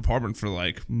live in an apartment for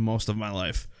like most of my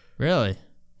life. Really?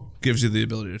 Gives you the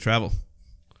ability to travel.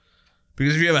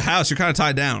 Because if you have a house, you're kind of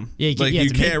tied down. Yeah, you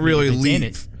can't really maintain leave.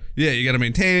 it. Yeah, you got to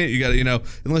maintain it. You got to, you know,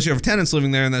 unless you have tenants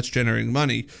living there and that's generating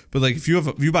money. But like if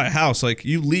you buy a house, like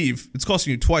you leave, it's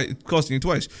costing you twice. You got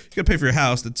to pay for your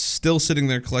house that's still sitting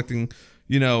there collecting,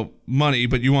 you know, money,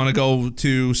 but you want to go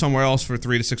to somewhere else for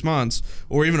 3 to 6 months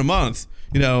or even a month.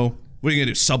 You know, what are you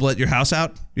gonna do? Sublet your house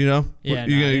out? You know? Yeah,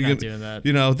 you're not doing that.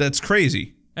 You know, that's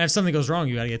crazy. And if something goes wrong,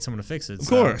 you got to get someone to fix it. Of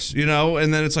course, you know,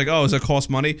 and then it's like, oh, does that cost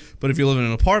money? But if you live in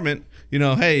an apartment, you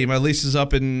know, hey, my lease is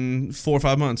up in 4 or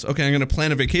 5 months. Okay, I'm going to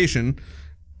plan a vacation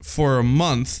for a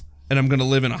month, and I'm going to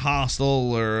live in a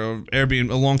hostel or a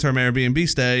long-term Airbnb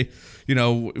stay. You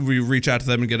know, we reach out to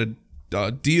them and get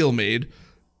a deal made,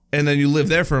 and then you live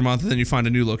there for a month, and then you find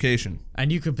a new location. And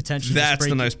you could potentially That's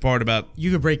the nice part about.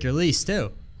 You could break your lease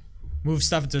too, move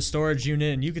stuff into a storage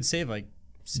unit, and you could save like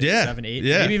 6, 7, 8,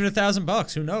 maybe even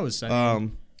 $1,000. Who knows? I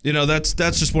mean, you know, that's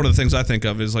just one of the things I think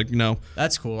of is like, you know.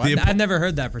 That's cool. I've never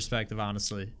heard that perspective,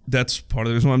 honestly. That's part of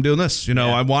the reason why I'm doing this. You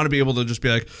know, I want to be able to just be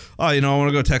like, oh, you know, I want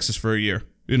to go to Texas for a year.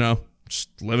 You know,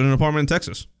 just live in an apartment in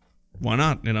Texas. Why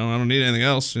not? You know, I don't need anything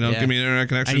else. You know, give me an internet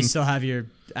connection. And you still have your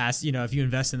you know, if you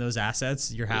invest in those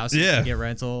assets, your house, you can get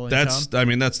rental income. I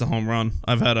mean, that's the home run.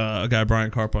 I've had a guy, Brian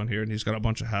Karp, on here, and he's got a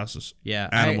bunch of houses. Yeah.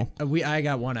 Animal. I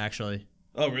got one, actually.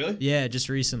 Oh, really? Yeah, just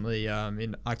recently,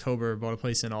 in October, bought a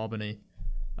place in Albany,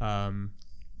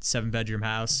 7-bedroom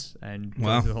house, and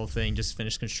going through the whole thing. Just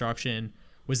finished construction.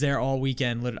 Was there all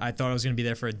weekend. I thought I was gonna be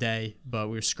there for a day, but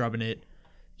we were scrubbing it.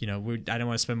 You know, I didn't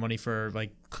want to spend money for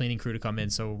like cleaning crew to come in,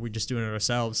 so we're just doing it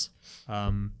ourselves.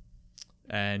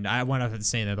 And I went up and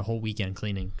staying there the whole weekend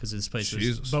cleaning because this place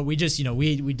was. But we just, you know,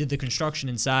 we did the construction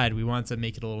inside. We wanted to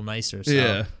make it a little nicer,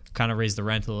 so kind of raise the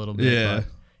rent a little bit. Yeah, but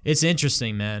it's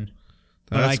interesting, man.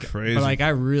 That's crazy. But like, I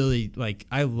really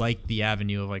I like the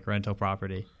avenue of like rental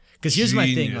property. Because here's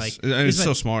my thing, like, it's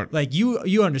so smart. Like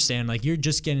you understand, like you're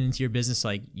just getting into your business,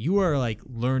 like you are like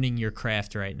learning your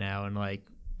craft right now, and like,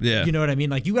 you know what I mean.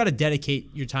 Like you got to dedicate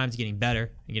your time to getting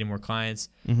better and getting more clients.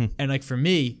 Mm-hmm. And like for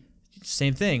me,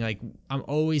 same thing. Like I'm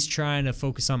always trying to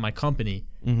focus on my company.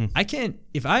 Mm-hmm. I can't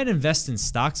if I invest in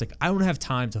stocks, like I don't have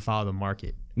time to follow the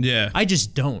market. Yeah, I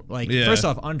just don't. Like first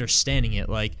off, understanding it.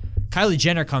 Like Kylie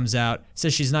Jenner comes out,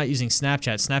 says she's not using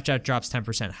Snapchat. Snapchat drops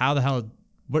 10%. How the hell?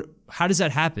 How does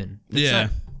that happen? Yeah,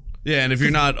 and if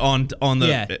you're not on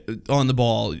the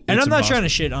ball, and I'm not trying to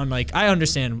shit on, like, I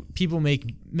understand people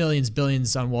make millions,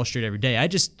 billions on Wall Street every day. I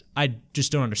just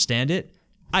don't understand it.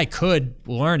 I could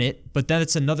learn it, but then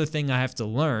it's another thing I have to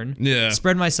learn. Yeah,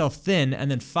 spread myself thin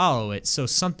and then follow it. So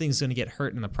something's gonna get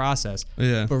hurt in the process.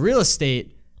 Yeah, but real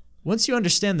estate. Once you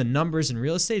understand the numbers in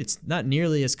real estate, it's not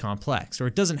nearly as complex, or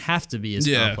it doesn't have to be as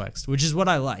complex, which is what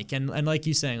I like. And like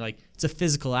you saying, like it's a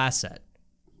physical asset.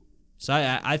 So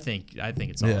I think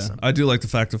it's awesome. I do like the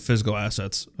fact of physical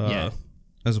assets,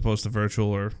 as opposed to virtual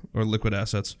or liquid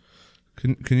assets.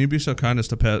 Can you be so kind as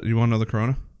to pass? You want another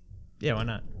Corona? Yeah, why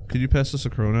not? Could you pass us a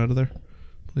Corona out of there,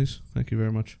 please? Thank you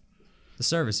very much. The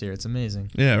service here, it's amazing.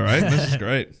 Yeah, right. This is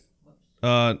great.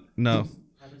 No.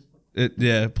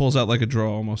 It pulls out like a drawer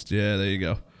almost. Yeah, there you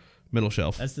go. Middle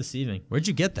shelf. That's deceiving. Where'd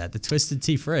you get that? The Twisted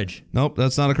Tea fridge. Nope,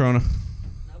 that's not a Corona.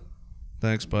 Nope.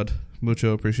 Thanks, bud.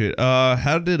 Mucho appreciate it.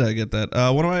 How did I get that?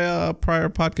 One of my prior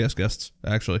podcast guests,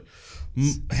 actually.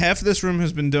 Half of this room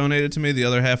has been donated to me. The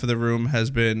other half of the room has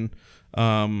been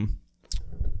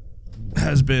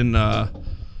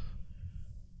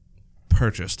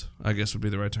purchased, I guess would be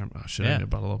the right term. Oh, shit, I need a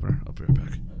bottle opener. I'll be right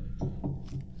back.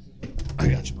 I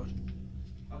got you, bud.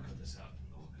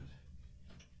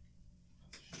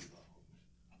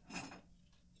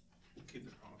 Keep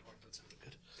the Corona part. That's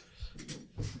good.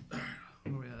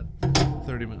 Where are we at?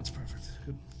 30 minutes, perfect.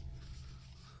 Good.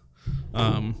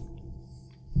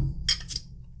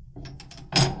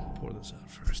 Pour this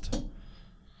out first.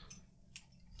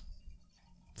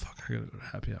 Fuck, I gotta go to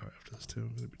happy hour after this too.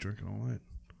 I'm gonna be drinking all night.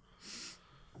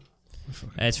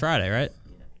 Hey, it's Friday, right?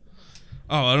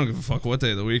 Oh, I don't give a fuck what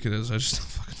day of the week it is. I just don't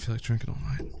fucking feel like drinking all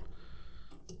night.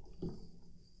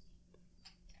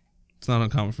 It's not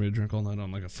uncommon for me to drink all night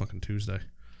on like a fucking Tuesday.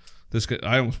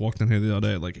 I almost walked in here the other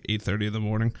day at like 8:30 in the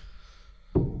morning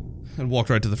and walked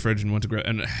right to the fridge and went to grab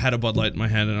and had a Bud Light in my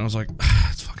hand, and I was like,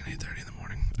 it's fucking 8:30 in the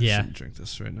morning. Yeah. shouldn't drink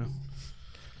this right now.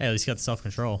 Hey, at least you got the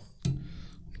self-control.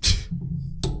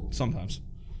 Sometimes.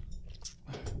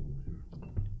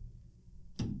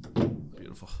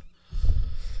 Beautiful.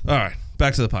 All right,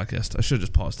 back to the podcast. I should have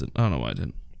just paused it. I don't know why I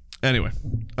didn't. Anyway,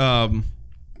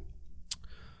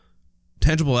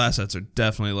 tangible assets are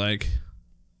definitely like,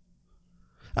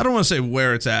 I don't want to say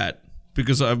where it's at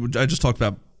because I just talked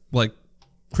about like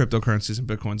cryptocurrencies and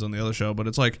bitcoins on the other show, but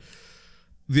it's like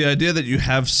the idea that you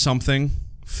have something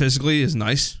physically is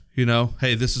nice. You know,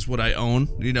 hey, this is what I own.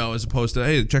 You know, as opposed to,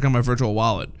 hey, check out my virtual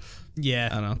wallet. Yeah.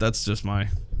 I don't know. That's just my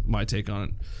take on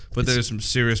it. But there's some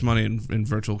serious money in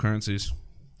virtual currencies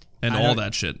and all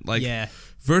that shit. Like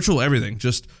virtual everything,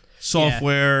 just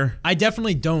software. I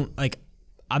definitely don't like.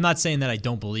 I'm not saying that I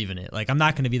don't believe in it. Like, I'm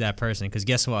not going to be that person because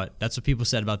guess what? That's what people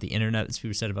said about the internet. That's what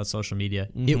people said about social media.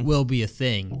 Mm-hmm. It will be a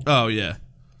thing. Oh, yeah.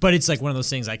 But it's like one of those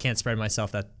things I can't spread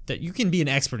myself that you can be an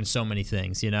expert in so many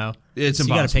things, you know? It's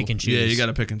impossible. You got to pick and choose. Yeah, you got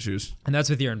to pick and choose. And that's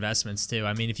with your investments, too.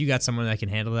 I mean, if you got someone that can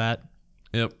handle that.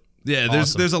 Yep. Yeah,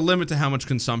 awesome. there's a limit to how much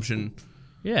consumption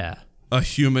a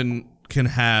human can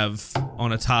have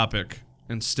on a topic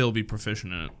and still be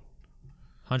proficient in it.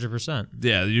 100%.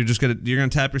 Yeah, you're gonna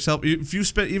tap yourself. If you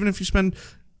spend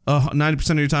 90%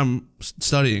 of your time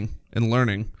studying and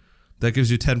learning, that gives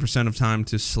you 10% of time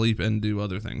to sleep and do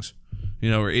other things. You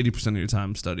know, or 80% of your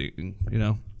time studying. You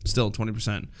know, still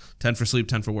 20%, 10 for sleep,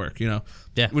 10 for work. You know,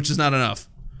 which is not enough.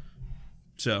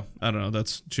 So I don't know.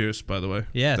 That's cheers, by the way.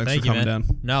 Yeah, thanks thank for you, coming man.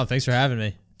 down. No, thanks for having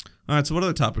me. All right. So what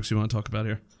other topics you want to talk about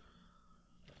here?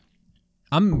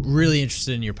 I'm really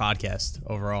interested in your podcast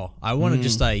overall. I want to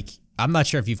just like. I'm not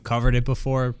sure if you've covered it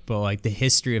before, but like the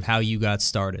history of how you got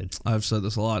started. I've said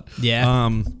this a lot. Yeah.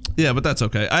 Yeah, but that's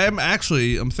okay.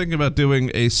 I'm thinking about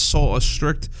doing a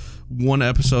strict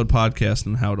 1-episode podcast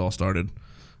and how it all started.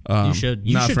 You should.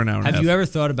 Not for an hour and a half. Have you ever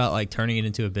thought about like turning it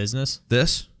into a business?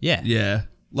 This? Yeah. Yeah.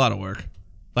 A lot of work.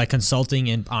 Like consulting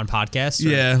on podcasts?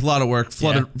 Yeah, a lot of work.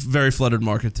 Very flooded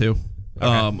market too.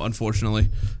 Okay. Unfortunately.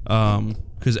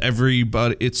 Because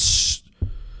everybody, it's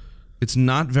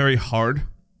not very hard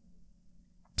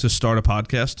to start a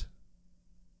podcast.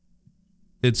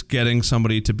 It's getting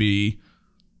somebody to be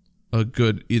a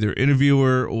good either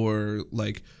interviewer or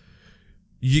like,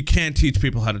 you can't teach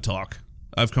people how to talk.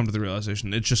 I've come to the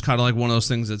realization. It's just kind of like one of those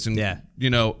things that's you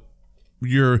know,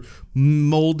 you're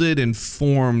molded and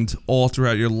formed all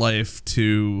throughout your life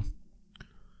to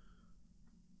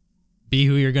be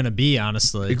who you're going to be,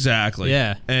 honestly. Exactly.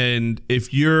 Yeah. And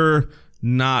if you're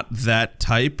not that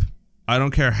type, I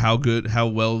don't care how good, how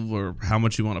well, or how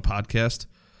much you want a podcast.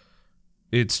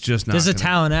 It's just not. There's a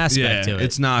talent aspect to it.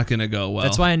 It's not going to go well.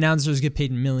 That's why announcers get paid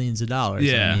millions of dollars.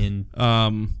 Yeah. I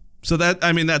mean, so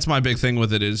that's my big thing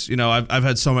with it is, you know, I've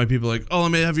had so many people like, oh,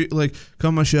 let me have you like come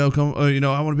on my show, you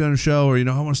know, I want to be on a show, or you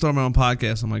know, I want to start my own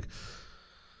podcast. I'm like,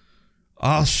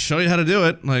 I'll show you how to do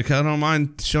it. Like, I don't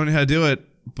mind showing you how to do it,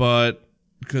 but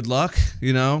good luck,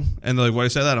 you know? And like, when I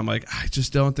say that, I'm like, I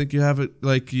just don't think you have it.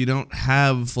 Like, you don't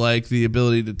have like the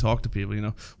ability to talk to people, you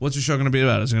know? What's your show going to be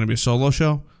about? Is it going to be a solo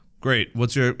show? Great.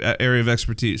 What's your area of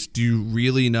expertise? Do you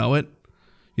really know it?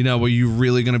 You know, were you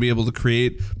really going to be able to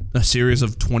create a series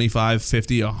of 25,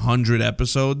 50, 100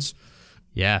 episodes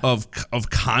of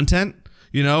content?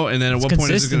 You know, and then at what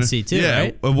point is it going to? Too,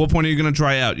 right? At what point are you going to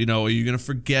dry out? You know, are you going to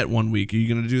forget one week? Are you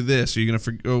going to do this? Are you going to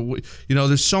forget? You know,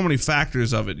 there's so many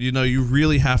factors of it. You know, you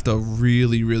really have to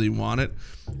really, really want it.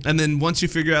 And then once you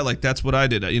figure out, like, that's what I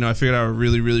did. You know, I figured out I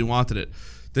really, really wanted it.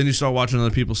 Then you start watching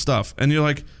other people's stuff, and you're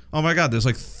like, oh my god, there's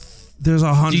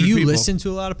 100. Do you people. Listen to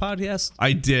a lot of podcasts?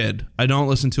 I did. I don't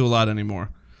listen to a lot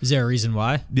anymore. Is there a reason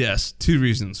why? Yes, 2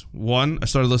 reasons. 1, I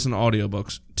started listening to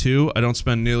audiobooks. 2, I don't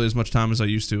spend nearly as much time as I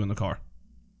used to in the car.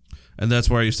 And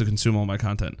that's where I used to consume all my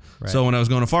content. Right. So when I was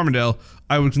going to Farmingdale,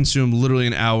 I would consume literally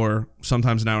an hour,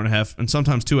 sometimes an hour and a half, and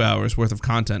sometimes 2 hours worth of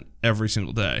content every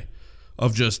single day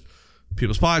of just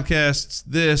people's podcasts,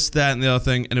 this, that, and the other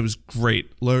thing. And it was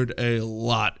great. Learned a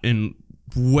lot, in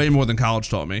way more than college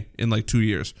taught me in like 2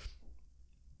 years.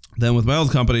 Then with my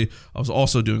old company, I was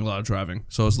also doing a lot of driving.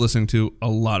 So I was listening to a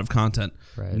lot of content.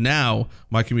 Right. Now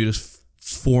my commute is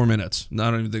 4 minutes. No,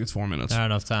 I don't even think it's 4 minutes. Not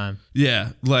enough time. Yeah,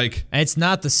 like... And it's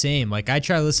not the same. Like, I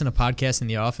try to listen to podcasts in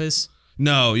the office.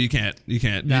 No, you can't. You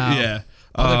can't. No. Yeah.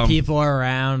 Other people are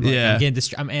around. Like, yeah.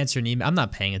 I'm answering email. I'm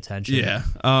not paying attention. Yeah.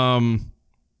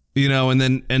 You know,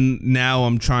 and now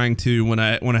I'm trying to, when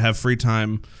I have free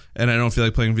time and I don't feel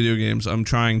like playing video games, I'm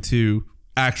trying to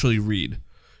actually read.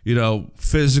 You know,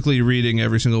 physically reading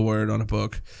every single word on a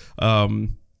book. I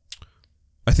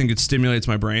think it stimulates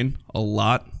my brain a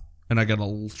lot, and I get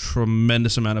a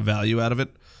tremendous amount of value out of it.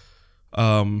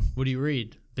 What do you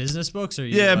read? business books or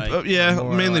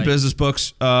mainly business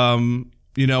books. Or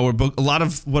a lot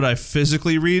of what I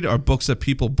physically read are books that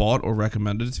people bought or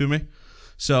recommended to me.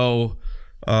 So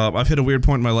I've hit a weird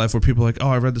point in my life where people are like, oh,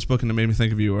 I read this book and it made me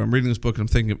think of you, or I'm reading this book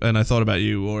and I thought about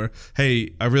you, or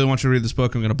hey, I really want you to read this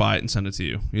book, I'm going to buy it and send it to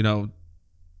you.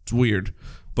 It's weird.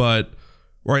 But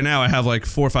right now I have like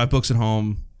 4 or 5 books at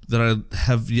home that I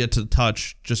have yet to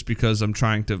touch just because I'm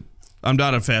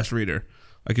not a fast reader.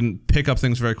 I can pick up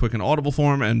things very quick in audible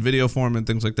form and video form and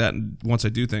things like that, and once I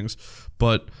do things.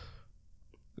 But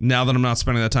now that I'm not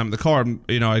spending that time in the car,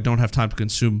 I don't have time to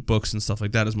consume books and stuff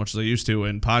like that as much as I used to,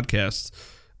 and podcasts.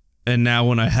 And now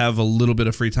when I have a little bit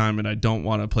of free time and I don't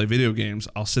want to play video games,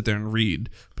 I'll sit there and read.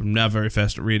 But I'm not very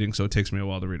fast at reading, so it takes me a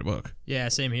while to read a book. Yeah,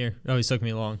 same here. It always took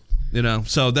me long.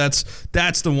 So that's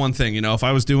the one thing. If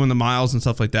I was doing the miles and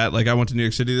stuff like that, like I went to New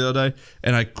York City the other day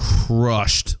and I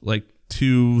crushed like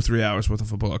 2-3 hours worth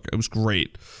of a book. It was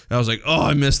great. I was like, oh,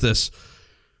 I missed this.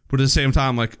 But at the same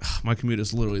time, like, my commute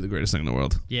is literally the greatest thing in the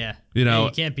world. Yeah. You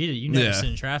can't beat it. You never sit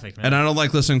in traffic, man. And I don't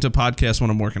like listening to podcasts when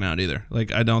I'm working out either.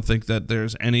 Like, I don't think that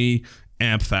there's any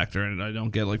amp factor in it. I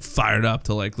don't get like fired up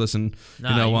to like listen,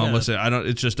 while I'm listening.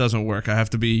 It just doesn't work. I have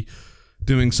to be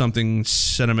doing something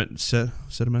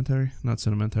sedimentary, not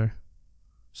sedimentary,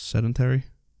 sedentary,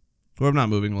 or I'm not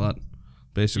moving a lot.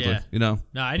 Basically, No,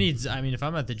 if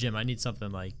I'm at the gym, I need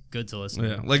something like good to listen to.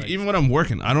 Yeah, like even when I'm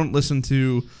working, I don't listen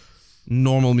to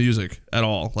normal music at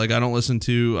all. Like I'm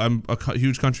a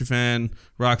huge country fan,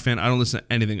 rock fan. I don't listen to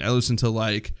anything. I listen to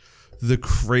like the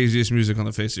craziest music on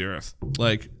the face of the earth.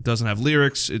 Like doesn't have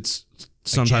lyrics. It's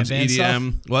sometimes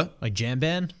EDM. Stuff? What? Like jam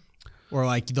band? Or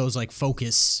like those like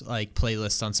focus like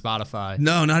playlists on Spotify.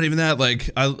 No, not even that. Like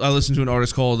I listen to an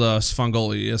artist called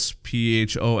Sphongle,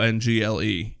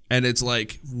 Sphongle, and it's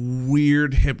like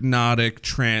weird hypnotic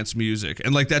trance music,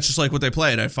 and like that's just like what they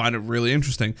play, and I find it really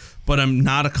interesting. But I'm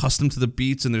not accustomed to the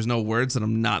beats, and there's no words that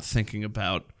I'm not thinking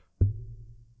about.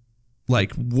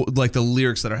 Like the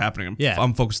lyrics that are happening.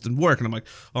 I'm focused in work, and I'm like,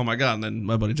 oh my god. And then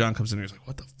my buddy John comes in, and he's like,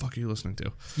 what the fuck are you listening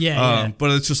to? Yeah.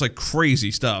 But it's just like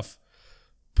crazy stuff.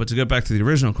 But to get back to the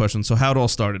original question, so how it all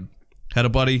started. Had a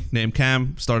buddy named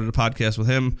Cam, started a podcast with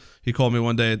him. He called me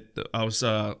one day. I was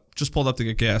just pulled up to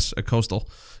get gas at Coastal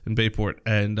in Bayport,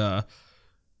 and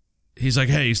he's like,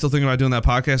 hey, you still thinking about doing that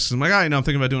podcast? I'm like, I'm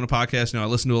thinking about doing a podcast. I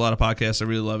listen to a lot of podcasts. I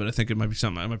really love it. I think it might be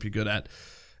something I might be good at.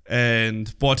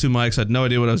 And bought 2 mics. I had no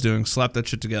idea what I was doing. Slapped that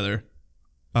shit together.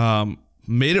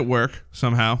 Made it work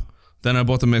somehow. Then I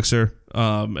bought the mixer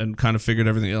and kind of figured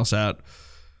everything else out.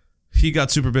 He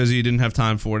got super busy. He didn't have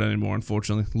time for it anymore,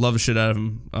 unfortunately. Love the shit out of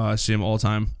him. I see him all the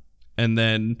time. And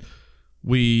then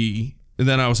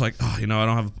I was like, I don't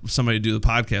have somebody to do the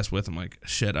podcast with. I'm like,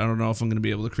 shit, I don't know if I'm going to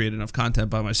be able to create enough content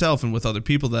by myself and with other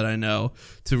people that I know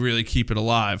to really keep it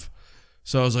alive.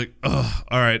 So I was like, all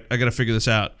right, I got to figure this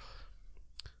out.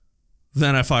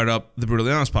 Then I fired up the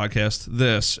Brutally Honest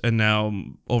podcast, and now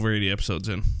I'm over 80 episodes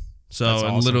in. So That's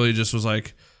awesome. Literally just was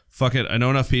like, fuck it, I know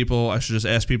enough people. I should just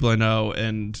ask people I know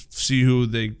and see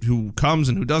who comes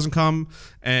and who doesn't come,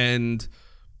 and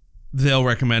they'll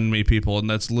recommend me people. And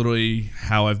that's literally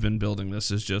how I've been building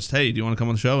this. Is just, hey, do you want to come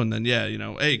on the show? And then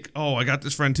hey, I got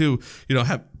this friend too.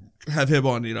 Have him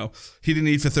on. He didn't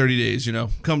eat for 30 days.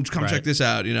 Come right. Check this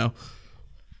out.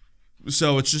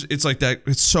 So it's like that.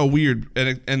 It's so weird.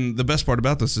 And the best part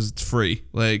about this is it's free.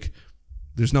 Like,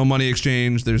 there's no money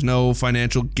exchange. There's no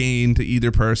financial gain to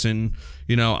either person.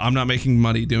 I'm not making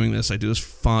money doing this. I do this for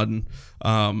fun.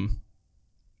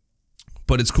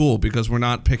 But it's cool because we're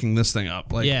not picking this thing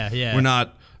up. Like, we're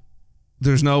not.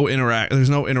 There's no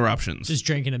interruptions. Just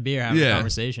drinking a beer, having a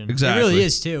conversation. Exactly. It really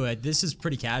is too. This is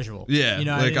pretty casual. Yeah.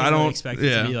 I don't expect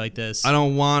it to be like this. I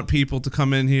don't want people to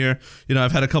come in here.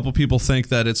 I've had a couple people think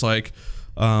that it's like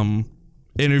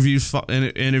interview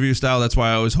style. That's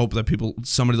why I always hope that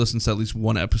somebody listens to at least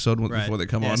one episode before they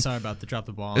come on. Sorry about the drop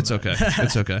the ball. It's okay.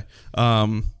 It's okay.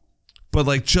 But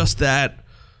like just that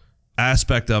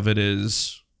aspect of it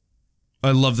is, I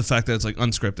love the fact that it's like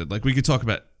unscripted. Like we could talk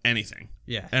about anything.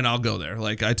 Yeah. And I'll go there.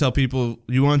 Like I tell people,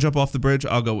 you want to jump off the bridge?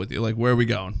 I'll go with you. Like, where are we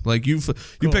going? Like you pick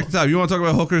the time. You want to talk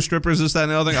about hookers, strippers, this, that,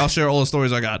 and the other thing? I'll share all the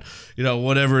stories I got.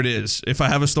 Whatever it is. If I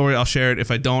have a story, I'll share it. If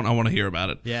I don't, I want to hear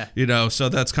about it. Yeah. So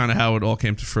that's kind of how it all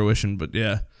came to fruition. But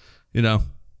yeah,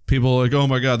 people are like, oh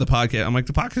my God, the podcast. I'm like,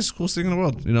 the podcast is the coolest thing in the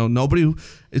world.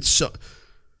 It's so.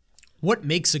 What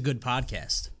makes a good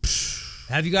podcast?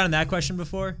 Have you gotten that question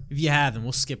before? If you have, then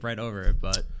we'll skip right over it.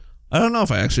 But I don't know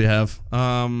if I actually have.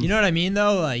 You know what I mean,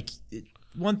 though? Like,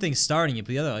 one thing's starting it, but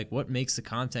the other, like, what makes the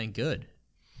content good?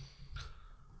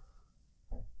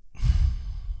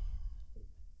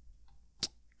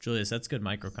 Julius, that's good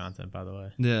micro content, by the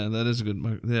way. Yeah, that is a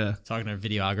good. Yeah, Talking to a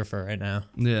videographer right now.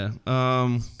 yeah.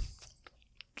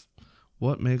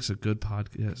 What makes a good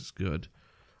podcast good?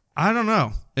 I don't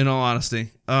know. In all honesty,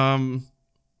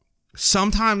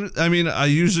 sometimes I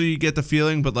usually get the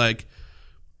feeling, but like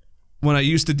when I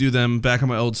used to do them back in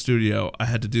my old studio, I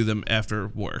had to do them after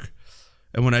work,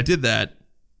 and when I did that,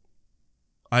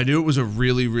 I knew it was a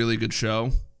really, really good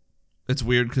show. It's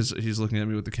weird because he's looking at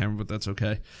me with the camera, but that's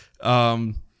okay.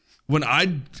 When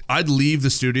I'd leave the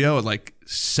studio at like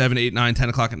 7, 8, 9, 10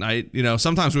 o'clock at night,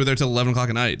 sometimes we were there till 11 o'clock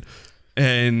at night,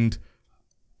 and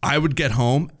I would get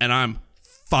home and I'm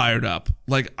fired up.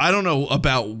 Like, I don't know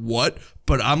about what,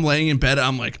 but I'm laying in bed.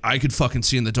 I'm like, I could fucking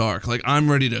see in the dark. Like, I'm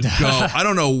ready to go. I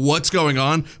don't know what's going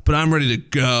on, but I'm ready to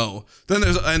go. Then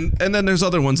there's and then there's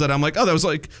other ones that I'm like, oh, that was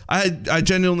like, I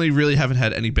genuinely really haven't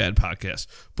had any bad podcasts,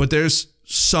 but there's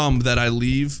some that I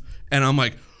leave and I'm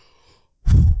like,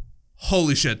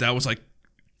 holy shit, that was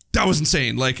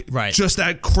insane. Like, right. Just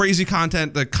that crazy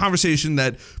content, the conversation,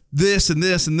 that this and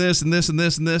this and this and this and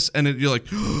this and this, and you're like,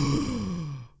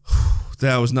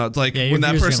 that was nuts. Like, yeah, when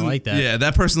that person, like that. Yeah,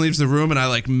 that person leaves the room and I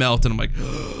like melt and I'm like,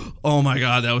 oh my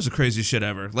God, that was the craziest shit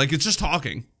ever. Like, it's just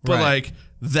talking, but right. like,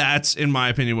 that's in my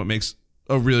opinion what makes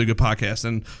a really good podcast.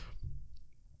 And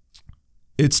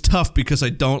it's tough because I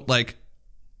don't like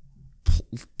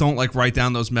write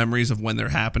down those memories of when they're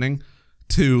happening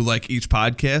to like each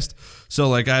podcast. So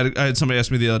like I had somebody ask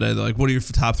me the other day, they're like, what are your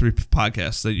top 3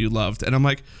 podcasts that you loved? And I'm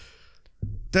like,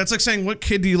 that's like saying, what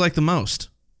kid do you like the most?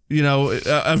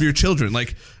 Of your children.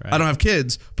 Like, right. I don't have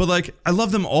kids, but like, I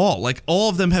love them all. Like, all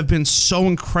of them have been so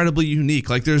incredibly unique.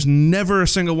 Like, there's never a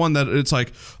single one that it's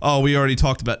like, oh, we already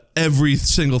talked about every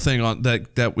single thing on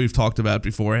that we've talked about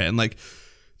beforehand. Like,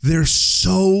 they're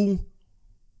so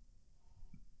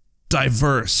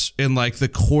diverse in like the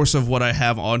course of what I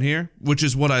have on here, which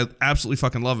is what I absolutely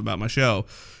fucking love about my show,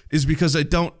 is because I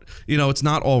don't, it's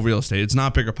not all real estate. It's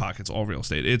not Bigger Pockets, all real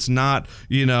estate. It's not,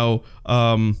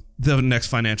 the next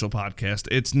financial podcast.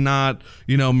 It's not,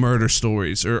 murder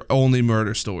stories or only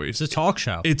murder stories. It's a talk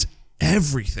show. It's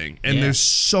everything. And yeah.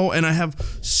 and I have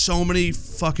so many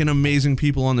fucking amazing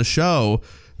people on the show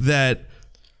that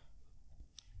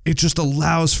it just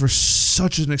allows for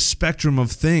such a spectrum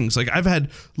of things. Like, I've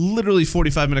had literally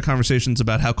 45-minute conversations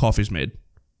about how coffee's made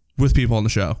with people on the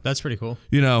show. That's pretty cool.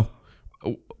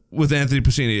 With Anthony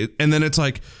Pacini. And then it's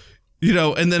like,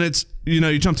 and then it's,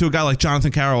 you jump to a guy like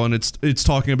Jonathan Carroll and it's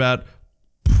talking about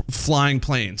flying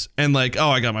planes and like, oh,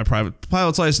 I got my private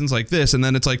pilot's license like this. And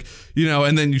then it's like,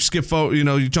 and then you skip forward,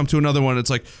 you jump to another one. It's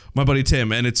like my buddy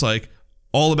Tim, and it's like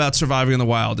all about surviving in the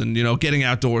wild and, getting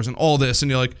outdoors and all this.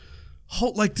 And you're like,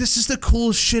 this is the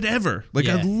coolest shit ever. Like,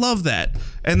 yeah. I love that.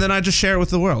 And then I just share it with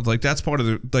the world. Like, that's part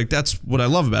of that's what I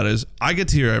love about it, is I get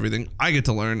to hear everything, I get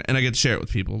to learn, and I get to share it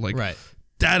with people. Like, right.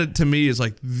 That to me is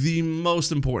like the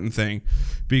most important thing,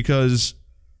 because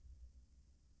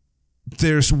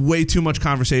there's way too much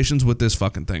conversations with this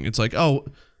fucking thing. It's like, oh,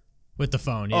 with the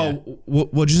phone. Yeah. Oh,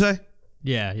 what'd you say?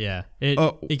 Yeah.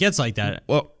 It gets like that.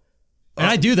 Well, and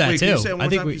I do that wait, too. Can you say it one I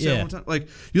think more time? we, yeah. Like,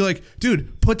 you're like,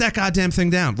 dude, put that goddamn thing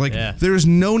down. Like, yeah. There is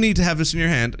no need to have this in your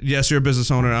hand. Yes, you're a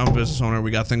business owner. I'm a business owner. We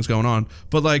got things going on.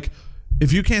 But like,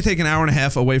 if you can't take an hour and a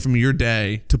half away from your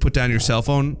day to put down your cell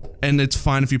phone, and it's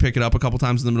fine if you pick it up a couple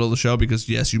times in the middle of the show, because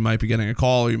yes, you might be getting a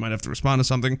call, or you might have to respond to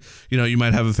something, you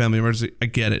might have a family emergency. I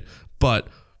get it. But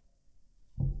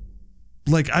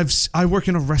like, I work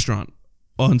in a restaurant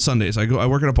on Sundays. I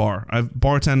work at a bar. I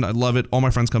bartend. I love it. All my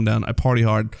friends come down. I party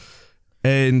hard.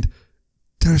 And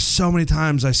there's so many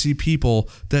times I see people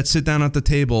that sit down at the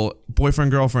table,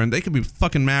 boyfriend, girlfriend, they could be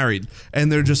fucking married,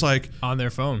 and they're just like on their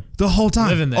phone the whole time,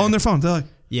 living there. On their phone. They're like,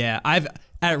 yeah,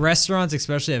 at restaurants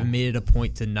especially, I've made it a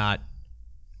point to not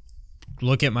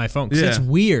look at my phone, because it's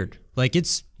weird. Like,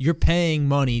 you're paying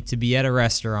money to be at a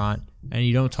restaurant and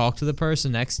you don't talk to the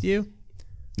person next to you.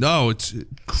 No, it's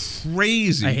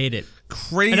crazy. I hate it.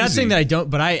 Crazy. And not saying that I don't,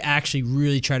 but I actually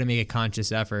really try to make a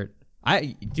conscious effort.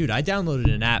 I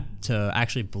downloaded an app to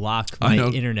actually block my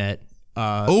internet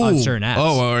on certain apps.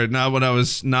 Oh, all right. Not what I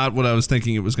was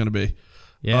thinking it was going to be.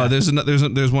 Yeah.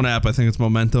 There's one app, I think it's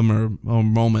Momentum or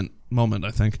Moment,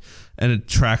 I think, and it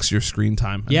tracks your screen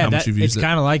time and how much you've used it. It's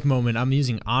kind of like Moment. I'm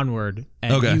using Onward,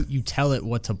 and you tell it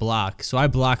what to block. So I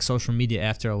block social media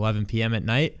after 11 p.m. at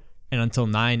night and until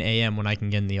 9 a.m. when I can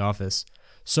get in the office.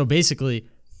 So basically,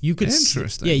 you could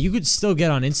you could still get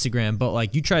on Instagram, but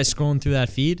like, you try scrolling through that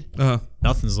feed,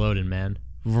 nothing's loading, man.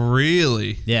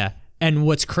 Really? Yeah. And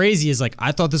what's crazy is, like,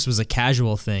 I thought this was a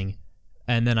casual thing,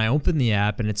 and then I opened the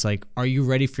app and it's like, are you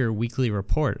ready for your weekly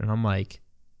report? And I'm like,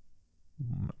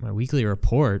 my weekly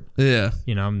report? Yeah.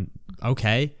 I'm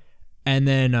okay. and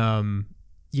then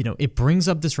it brings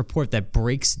up this report that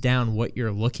breaks down what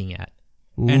you're looking at.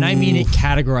 And I mean, it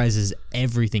categorizes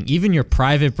everything, even your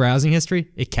private browsing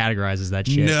history. It categorizes that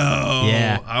shit. No,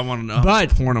 yeah, I want to know how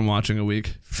much porn I'm watching a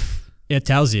week. It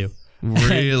tells you.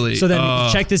 Really? So then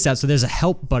check this out. So there's a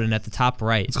help button at the top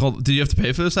right. It's called. Do you have to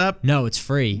pay for this app? No, it's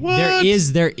free. What?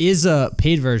 There is a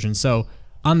paid version. So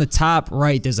on the top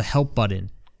right, there's a help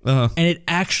button, and it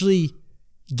actually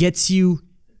gets you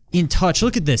in touch.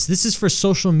 Look at this. This is for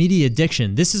social media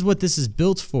addiction. This is what this is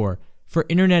built for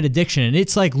internet addiction. And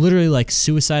it's like literally like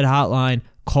suicide hotline,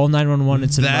 call 911.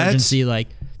 It's an emergency. Like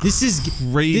this is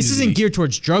crazy. This isn't geared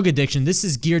towards drug addiction. This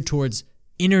is geared towards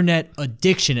internet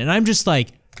addiction. And I'm just like,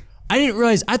 I didn't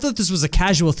realize, I thought this was a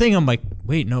casual thing. I'm like,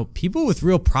 wait, no, people with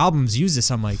real problems use this.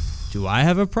 I'm like, do I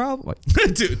have a problem? Like,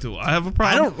 do I have a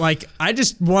problem? I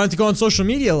just wanted to go on social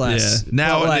media less. Yeah.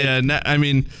 Now, I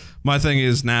mean, my thing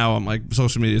is now I'm like,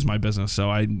 social media is my business, so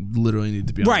I literally need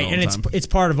to be on right, it all and the time. it's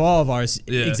part of all of ours.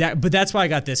 Yeah. Exactly. But that's why I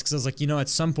got this, because I was like, at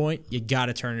some point you got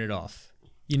to turn it off.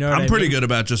 You know what I mean? I'm pretty good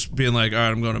about just being like, all right,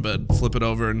 I'm going to bed, flip it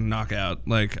over, and knock out.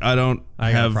 Like I got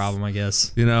have a problem, I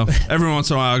guess. Every once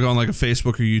in a while I go on like a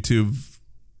Facebook or YouTube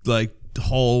like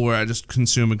hole where I just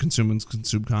consume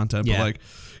content. Yeah. But like,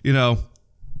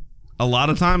 a lot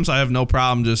of times I have no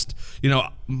problem just,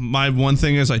 my one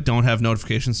thing is I don't have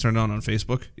notifications turned on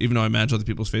Facebook, even though I manage other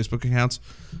people's Facebook accounts.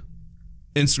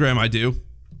 Instagram I do,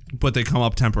 but they come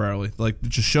up temporarily. Like it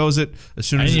just shows it as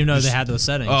soon as I didn't even know they had those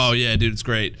settings. Oh yeah, dude, it's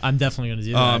great. I'm definitely going to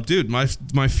do that. Dude,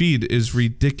 my feed is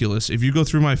ridiculous. If you go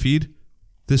through my feed,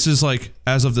 this is like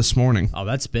as of this morning. Oh,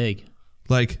 that's big.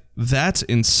 Like that's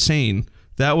insane.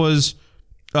 That was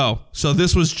so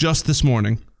this was just this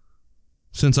morning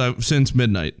since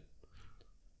midnight.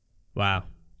 Wow.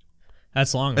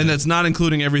 That's long. And that's not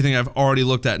including everything I've already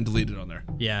looked at and deleted on there.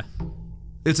 Yeah.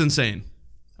 It's insane.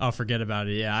 I'll forget about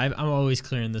it. Yeah, I'm always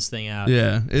clearing this thing out.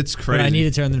 Yeah, it's crazy. But I need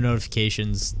to turn the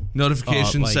notifications.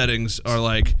 Notification settings are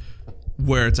like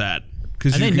where it's at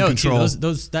because you can control.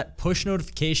 Those that push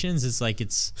notifications is like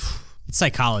it's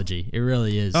psychology. It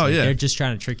really is. Oh, like, yeah. They're just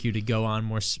trying to trick you to go on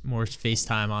more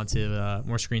FaceTime onto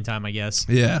more screen time, I guess.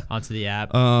 Yeah. Onto the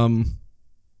app.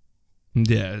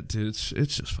 Yeah, dude, it's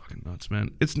just fucking nuts,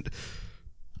 man.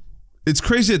 It's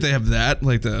crazy that they have that,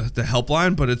 like the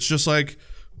helpline, but it's just like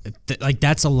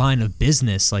that's a line of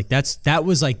business. Like that's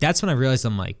when I realized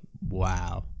I'm like,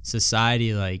 wow,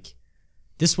 society, like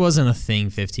this wasn't a thing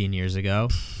 15 years ago.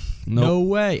 Nope. No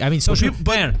way. I mean,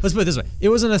 man, let's put it this way. It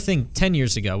wasn't a thing 10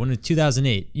 years ago when it was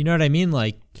 2008. You know what I mean?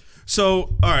 Like,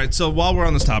 so, all right. So while we're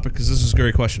on this topic, because this is a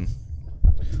great question.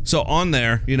 So on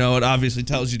there, it obviously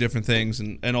tells you different things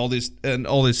and all these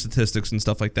statistics and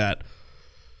stuff like that.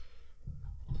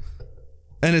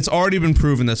 And it's already been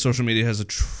proven that social media has a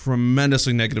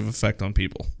tremendously negative effect on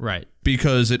people. right.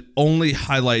 Because it only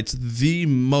highlights the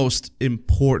most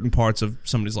important parts of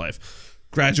somebody's life.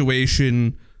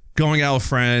 Graduation, going out with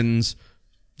friends,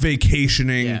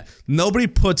 vacationing. Yeah. Nobody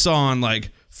puts on we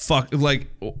got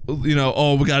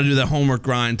to do that homework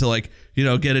grind to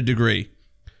get a degree.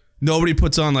 Nobody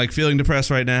puts on feeling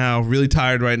depressed right now, really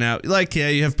tired right now.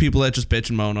 You have people that just bitch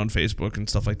and moan on Facebook and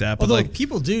stuff like that. But Although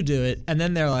people do it, and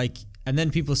then they're like, and then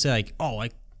people say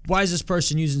why is this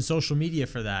person using social media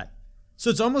for that? So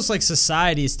it's almost like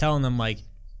society is telling them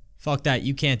fuck that,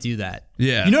 you can't do that.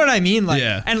 Yeah. You know what I mean?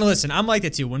 Yeah. And listen, I'm like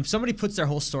that too. When somebody puts their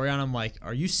whole story on, I'm like,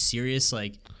 are you serious?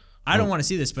 I don't want to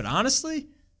see this. But honestly,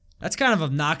 that's kind of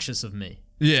obnoxious of me.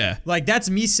 Yeah. That's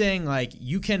me saying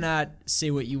you cannot say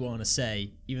what you want to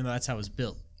say, even though that's how it's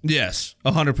built. Yes,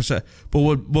 100%. But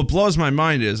what blows my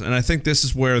mind is, and I think this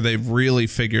is where they've really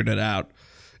figured it out,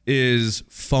 is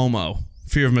FOMO,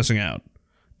 fear of missing out,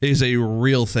 is a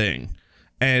real thing.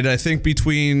 And I think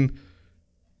between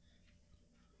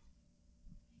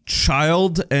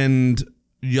child and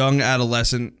young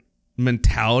adolescent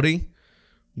mentality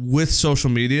with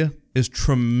social media is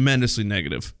tremendously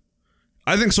negative.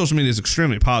 I think social media is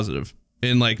extremely positive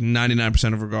in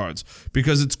 99% of regards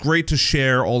because it's great to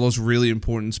share all those really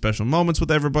important special moments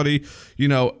with everybody,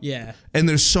 Yeah. And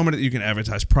there's so many, you can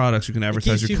advertise products, you can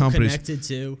advertise your companies. Connected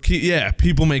to. Yeah,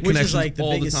 people make Which connections is the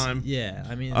all biggest, the time. Yeah,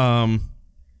 I mean.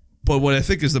 But what I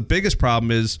think is the biggest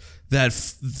problem is that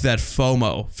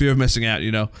FOMO, fear of missing out.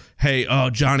 Hey,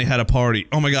 Johnny had a party.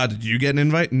 Oh my God, did you get an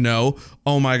invite? No.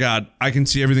 Oh my God, I can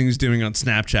see everything he's doing on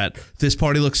Snapchat. This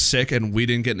party looks sick, and we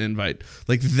didn't get an invite.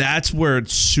 That's where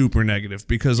it's super negative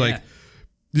because,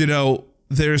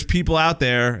 there's people out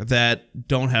there that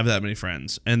don't have that many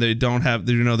friends, and they don't have,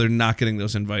 they're not getting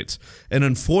those invites. And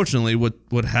unfortunately,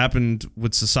 what happened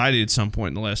with society at some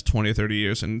point in the last 20 or 30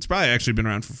 years, and it's probably actually been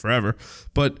around for forever,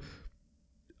 but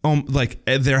like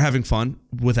they're having fun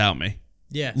without me.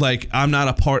 Yeah. Like I'm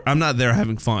not there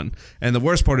having fun. And the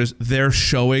worst part is they're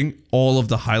showing all of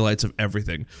the highlights of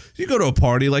everything. You go to a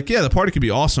party, like, yeah, the party could be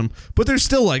awesome, but there's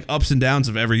still like ups and downs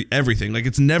of everything. Like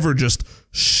it's never just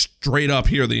straight up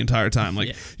here the entire time.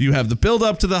 Like you have the build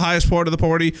up to the highest part of the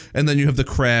party, and then you have the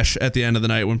crash at the end of the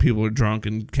night when people are drunk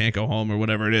and can't go home or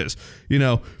whatever it is, you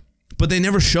know. But they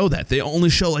never show that. They only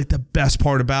show like the best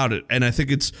part about it. And I think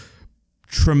it's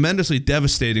tremendously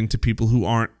devastating to people who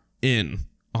aren't in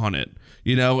on it.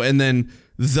 You know, and then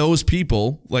those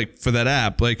people, like for that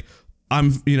app, like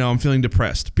I'm feeling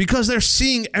depressed because they're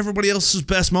seeing everybody else's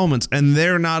best moments and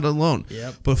they're not alone.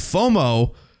 Yep. But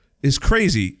FOMO is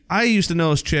crazy. I used to know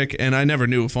this chick and I never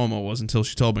knew what FOMO was until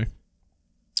she told me.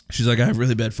 She's like, I have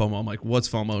really bad FOMO. I'm like, what's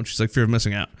FOMO? And she's like, fear of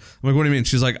missing out. I'm like, what do you mean?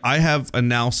 She's like, I have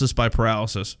paralysis by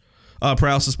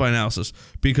analysis,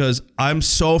 because I'm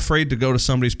so afraid to go to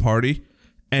somebody's party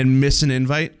and miss an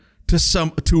invite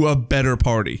to a better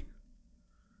party.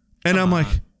 And I'm like,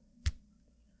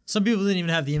 some people didn't even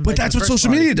have the invite. but that's what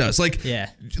social media does. Like,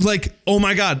 like, oh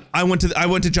my God, I went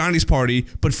to Johnny's party,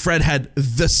 but Fred had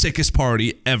the sickest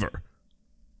party ever.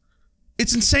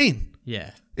 It's insane. Yeah.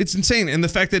 It's insane. And the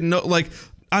fact that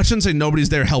I shouldn't say nobody's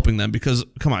there helping them, because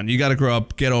come on, you got to grow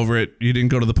up, get over it. You didn't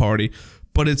go to the party,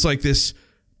 but it's like this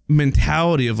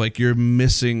mentality of like, you're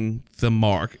missing the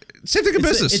mark. Same thing in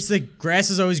business. It's the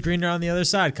grass is always greener on the other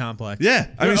side complex. Yeah.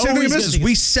 I mean, same thing in business.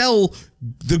 We sell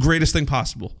the greatest thing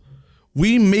possible.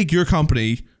 We make your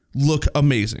company look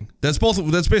amazing. That's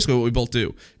basically what we both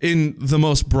do in the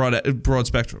most broad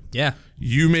spectrum. Yeah.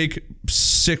 You make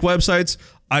sick websites.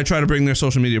 I try to bring their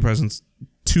social media presence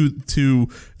to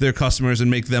their customers and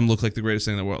make them look like the greatest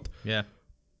thing in the world. Yeah.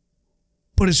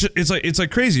 But it's like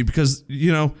crazy because,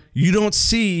 you know, you don't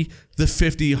see the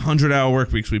 50, 100-hour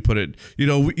work weeks we put in. You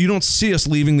know, you don't see us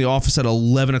leaving the office at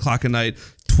 11 o'clock at night,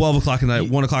 12 o'clock at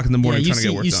night, 1 o'clock in the morning trying to get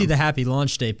work done. You see the happy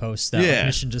launch day posts that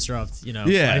Mission Disrupt, you know,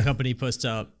 my company puts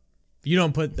up. You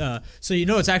don't put, so you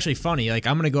know it's actually funny. Like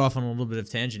I'm going to go off on a little bit of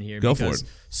tangent here. Go for it.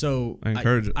 So I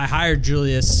encourage it. I hired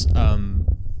Julius,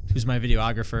 who's my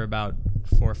videographer, about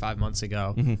 4 or 5 months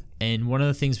ago. Mm-hmm. And one of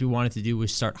the things we wanted to do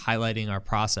was start highlighting our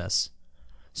process.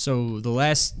 So the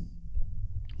last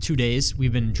 2 days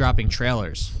we've been dropping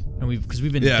trailers, and because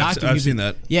we've been I've seen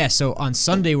that. Yeah, so on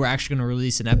Sunday we're actually going to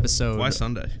release an episode. Why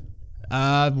Sunday?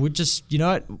 We're just, you know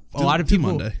what? A lot of people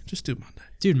Monday. Just do Monday.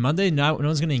 Dude, Monday no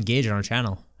one's going to engage on our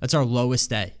channel. That's our lowest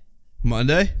day.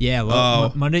 Monday?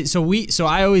 Yeah, Monday. So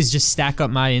I always just stack up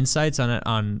my insights on it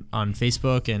on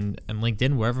Facebook and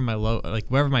LinkedIn,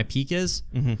 wherever my peak is.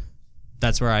 Mm-hmm.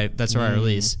 That's where I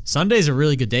release. Sunday's a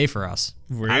really good day for us.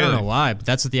 Really? I don't know why, but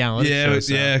that's what the analytics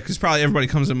show. Yeah, because probably everybody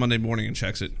comes in Monday morning and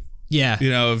checks it. Yeah. You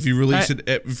know, if you release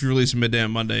it midday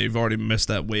on Monday, you've already missed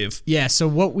that wave. Yeah. So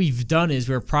what we've done is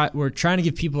we're trying to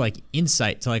give people like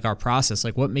insight to like our process,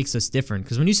 like what makes us different.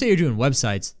 Because when you say you're doing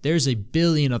websites, there's a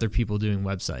billion other people doing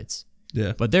websites.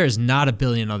 Yeah. But there's not a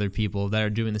billion other people that are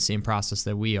doing the same process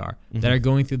that we are, that are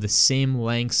going through the same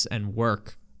lengths and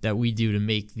work that we do to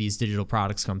make these digital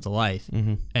products come to life,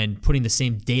 and putting the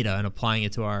same data and applying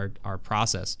it to our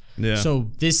process. Yeah.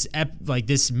 So this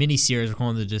this mini series we're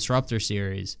calling the Disruptor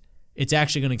series, it's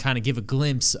actually going to kind of give a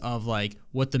glimpse of like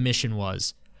what the mission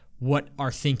was, what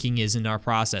our thinking is in our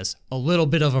process, a little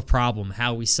bit of a problem,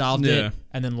 how we solved it,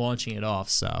 and then launching it off.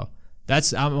 So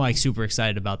I'm like super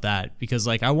excited about that, because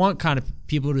like I want kind of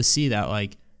people to see that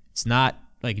like it's not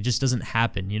like it just doesn't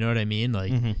happen. You know what I mean?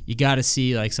 Like you got to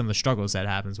see like some of the struggles that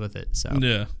happens with it. So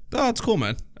yeah, oh, that's cool,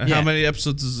 man. And how many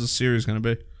episodes is this series going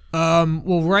to be?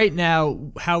 Well, right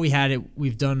now, how we had it,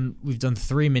 we've done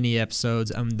 3 mini episodes,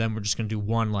 and then we're just going to do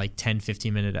one like 10,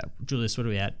 15 minute. Julius, what are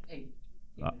we at? 8.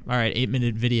 All right,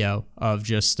 8-minute video of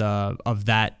just of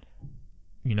that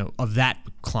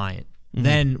client.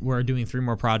 Then we're doing 3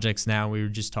 more projects now. We were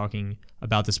just talking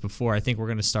about this before. I think we're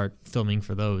going to start filming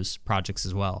for those projects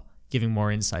as well, giving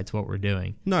more insight to what we're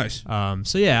doing. Nice.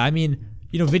 So yeah, I mean,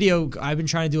 video. I've been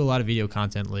trying to do a lot of video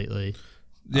content lately.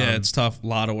 Yeah, it's tough. A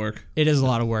lot of work. It is a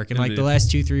lot of work. And like the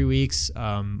last 2-3 weeks,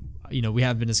 we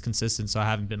haven't been as consistent, so I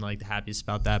haven't been like the happiest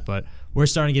about that. But we're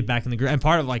starting to get back in the groove. And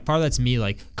part of that's me,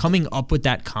 like coming up with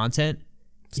that content.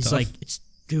 It's like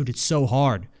it's so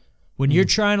hard when you're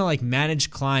trying to like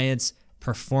manage clients,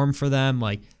 perform for them,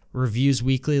 like reviews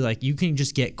weekly. Like you can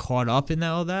just get caught up in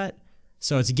all that.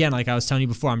 So it's again, like I was telling you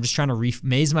before, I'm just trying to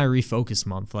May's my refocus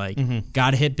month. Like,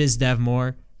 gotta hit biz dev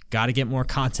more. Got to get more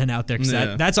content out there, because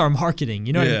that's our marketing.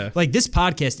 You know what I mean? Like this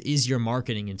podcast is your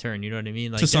marketing in turn. You know what I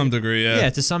mean? Like to some degree, yeah. Yeah,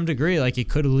 to some degree, like it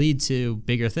could lead to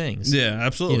bigger things. Yeah,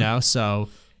 absolutely. You know, so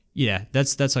yeah,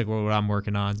 that's like what I'm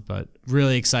working on, but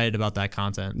really excited about that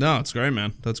content. No, it's great,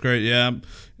 man. That's great. Yeah,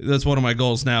 that's one of my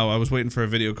goals now. I was waiting for a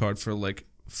video card for like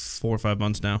 4 or 5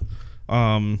 months now.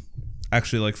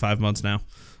 Actually, like 5 months now,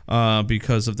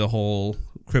 because of the whole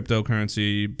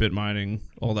cryptocurrency, bit mining,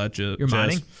 all that jazz. You're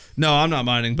mining? No, I'm not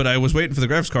mining, but I was waiting for the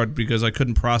graphics card because I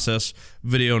couldn't process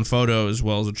video and photo as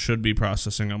well as it should be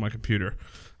processing on my computer.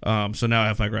 So now I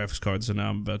have my graphics cards, and now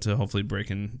I'm about to hopefully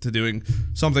break into doing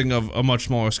something of a much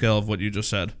smaller scale of what you just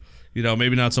said. You know,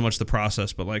 maybe not so much the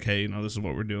process, but like, hey, you know, this is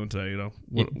what we're doing today. You know,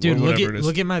 Dude, whatever it is.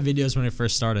 look at my videos when I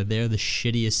first started. They're the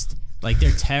shittiest. Like,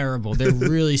 they're terrible. They're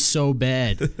really so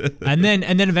bad. And then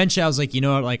eventually I was like, you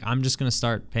know what? Like, I'm just gonna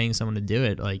start paying someone to do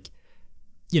it. Like,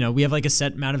 you know, we have like a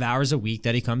set amount of hours a week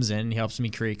that he comes in and he helps me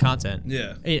create content.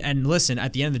 Yeah. And listen,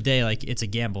 at the end of the day, like, it's a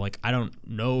gamble. Like, I don't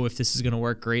know if this is going to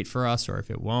work great for us or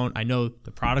if it won't. I know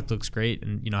the product looks great,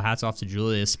 and, you know, hats off to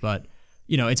Julius, but,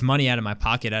 you know, it's money out of my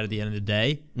pocket at the end of the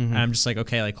day. And I'm just like,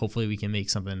 okay, like, hopefully we can make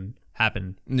something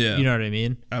happen. Yeah. You know what I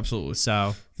mean? Absolutely.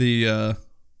 So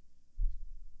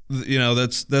You know,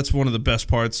 that's one of the best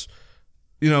parts.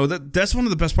 You know, that's one of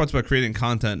the best parts about creating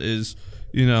content is,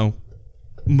 you know,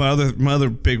 my other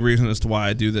big reason as to why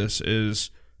I do this is,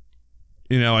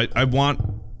 you know, I want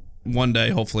one day,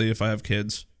 hopefully, if I have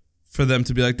kids, for them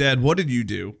to be like, Dad, what did you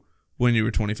do when you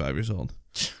were 25 years old?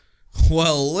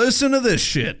 Well, listen to this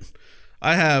shit.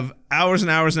 I have hours and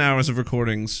hours and hours of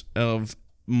recordings of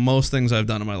most things I've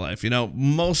done in my life. You know,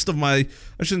 most of my,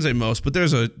 I shouldn't say most, but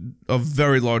there's a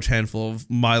very large handful of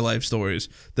my life stories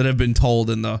that have been told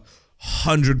in the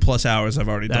 100+ hours I've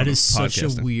already done. that is such a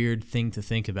podcasting. weird thing to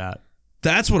think about.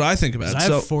 That's what I think about. I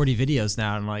have 40 videos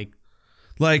now, and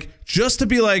like just to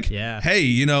be like, Yeah. hey,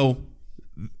 you know,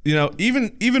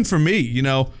 even for me, you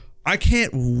know, I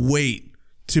can't wait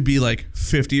to be like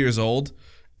 50 years old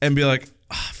and be like,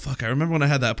 fuck, I remember when I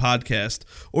had that podcast.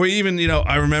 Or even, you know,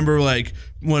 I remember like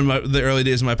when the early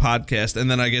days of my podcast,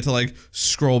 and then I get to like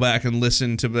scroll back and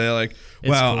listen to be like,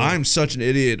 wow, cool. I'm such an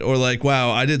idiot, or like,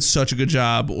 wow, I did such a good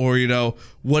job, or, you know,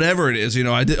 whatever it is, you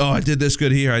know, I did this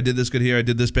good here, I did this good here, I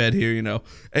did this bad here, you know,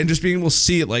 and just being able to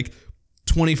see it like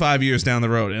 25 years down the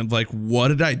road and like, what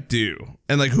did I do?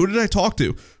 And like, who did I talk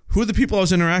to? Who are the people I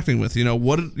was interacting with? You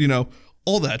know,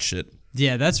 all that shit.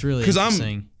 yeah, that's really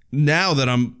interesting. Now that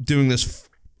I'm doing this,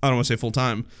 I don't want to say full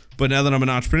time, but now that I'm an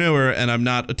entrepreneur and I'm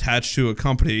not attached to a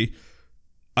company,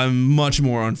 I'm much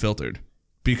more unfiltered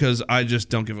because I just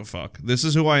don't give a fuck. This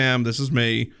is who I am. This is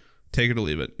me. Take it or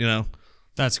leave it, you know?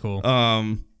 That's cool.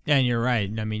 Yeah, and you're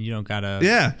right. I mean, you don't gotta.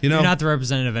 Yeah, you know, you're not the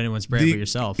representative of anyone's brand but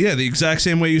yourself. Yeah, the exact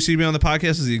same way you see me on the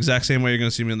podcast is the exact same way you're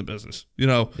going to see me in the business. You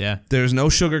know, Yeah. There's no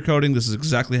sugarcoating. This is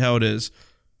exactly how it is.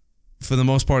 For the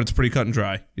most part, it's pretty cut and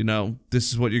dry. You know,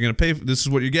 this is what you're going to pay for. This is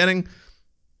what you're getting.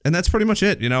 And that's pretty much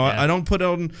it. You know, Yeah. I don't put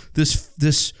on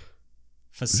this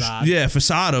Facade.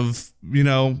 facade of, you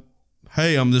know,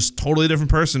 hey, I'm this totally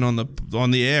different person on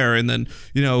the air, and then,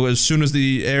 you know, as soon as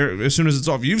it's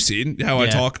off, you've seen how I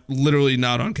Yeah. talk, literally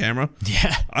not on camera.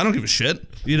 Yeah. I don't give a shit.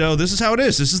 You know, this is how it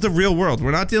is. This is the real world.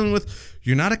 We're not dealing with,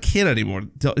 you're not a kid anymore.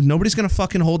 Nobody's gonna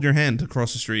fucking hold your hand to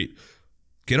cross the street.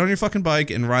 Get on your fucking bike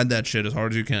and ride that shit as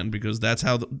hard as you can, because that's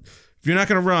how. If you're not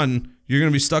gonna run, you're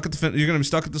gonna be stuck at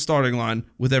the starting line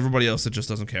with everybody else that just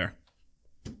doesn't care.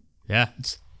 Yeah.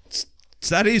 It's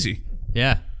that easy.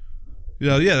 Yeah. You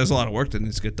know, yeah, there's a lot of work that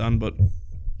needs to get done, but,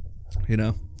 you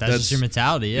know, That's just your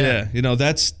mentality. Yeah. Yeah, you know,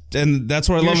 that's what I You're love a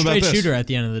about straight this. shooter at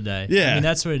the end of the day. Yeah. I mean,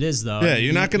 that's what it is, though. Yeah,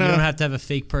 you're not gonna- You don't have to have a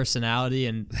fake personality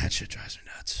and That shit drives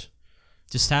me nuts.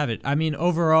 just have it. I mean,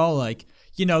 overall, like,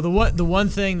 you know, the one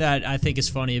thing that I think is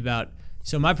funny about,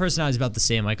 so my personality is about the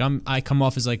same. Like, I come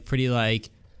off as like pretty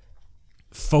like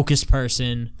focused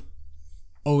person,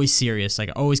 always serious. Like,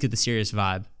 I always get the serious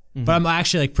vibe. But I'm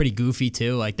actually like pretty goofy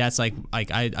too. Like, that's like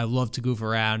I love to goof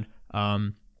around.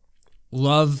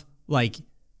 Love like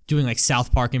doing like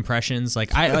South Park impressions.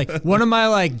 Like, I like one of my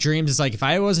like dreams is like, if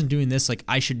I wasn't doing this, like,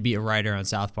 I should be a writer on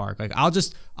South Park. Like, I'll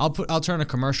turn a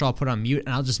commercial, I'll put on mute,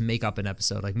 and I'll just make up an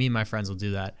episode. Like, me and my friends will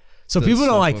do that. So That's people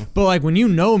don't so like, fun. but like when you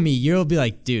know me, you'll be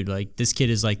like, dude, like, this kid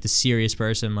is like the serious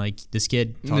person. Like, this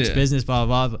kid talks Yeah. business, blah,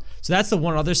 blah, blah. So that's the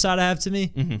one other side I have to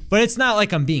me. But it's not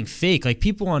like I'm being fake. Like,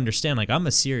 people understand, like, I'm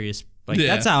a serious, like, Yeah.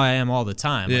 that's how I am all the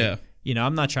time. Like, Yeah. you know,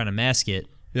 I'm not trying to mask it.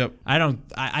 Yep.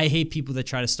 I hate people that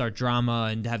try to start drama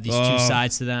and have these two Oh.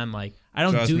 sides to them. Like, I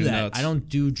don't Drives do me that. nuts. I don't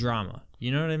do drama.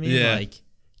 You know what I mean? Yeah. Like,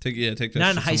 Take that not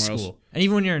in shit high somewhere school. else. And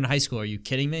even when you're in high school, are you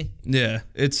kidding me? Yeah,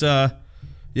 it's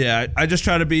yeah. I just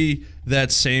try to be that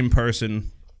same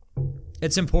person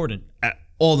It's important.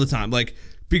 all the time. Like,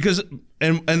 Because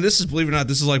and this is, believe it or not,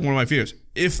 this is like one of my fears.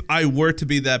 If I were to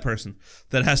be that person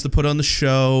that has to put on the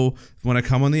show when I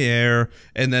come on the air,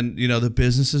 and then, you know, the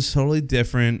business is totally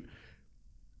different,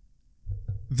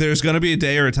 there's going to be a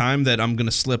day or a time that I'm going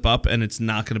to slip up and it's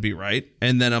not going to be right.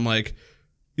 And then I'm like,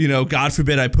 you know, God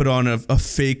forbid I put on a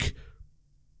fake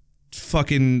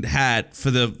fucking hat for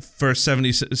the first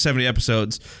 70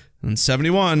 episodes, and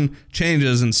 71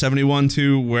 changes, and 71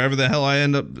 to wherever the hell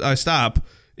I stop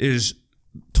is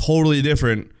totally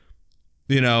different.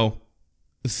 You know,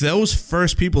 those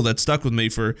first people that stuck with me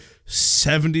for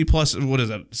 70 plus, what is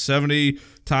that, 70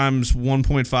 times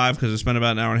 1.5, because I spent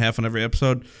about an hour and a half on every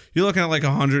episode, you're looking at like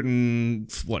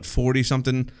 40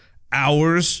 something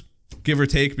hours, give or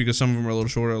take, because some of them are a little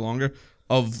shorter or longer,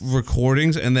 of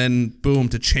recordings. And then boom,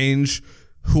 to change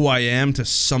who I am to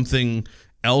something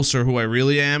else, or who I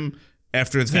really am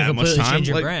after that much time. Change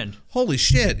your like, brand. Holy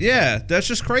shit, yeah, that's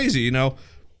just crazy. You know,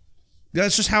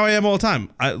 that's just how I am all the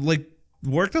time. I like,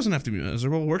 work doesn't have to be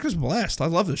miserable. Work is a blast. I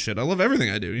love this shit. I love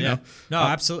everything I do. You know? No,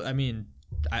 absolutely. I mean,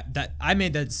 I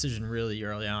made that decision really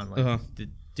early on. Like,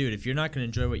 dude, if you're not gonna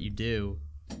enjoy what you do,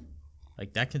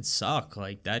 like, that can suck.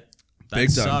 Like that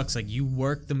sucks. Like, you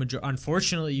work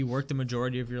unfortunately, you work the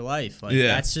majority of your life. Like,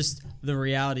 that's just the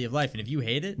reality of life. And if you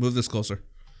hate it, move this closer.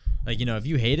 Like, you know, if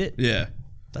you hate it,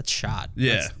 that's shot.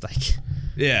 Yeah, that's like,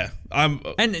 yeah.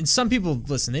 And some people,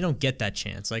 listen, they don't get that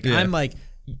chance. Like, I'm like,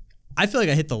 I feel like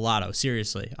I hit the lotto.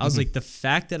 Seriously, I was like, the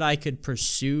fact that I could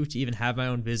pursue to even have my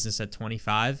own business at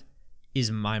 25 is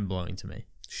mind blowing to me.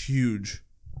 Huge.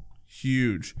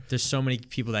 There's so many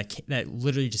people that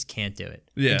literally just can't do it.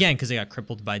 Yeah. Again, because they got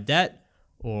crippled by debt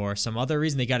or some other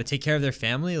reason. They got to take care of their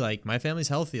family. Like, my family's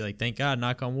healthy. Like, thank God,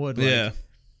 knock on wood. Like, yeah.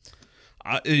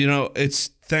 You know,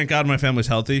 it's, thank God my family's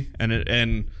healthy,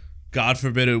 and God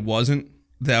forbid it wasn't,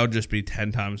 that would just be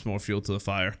 10 times more fuel to the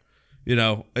fire. You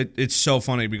know, it's so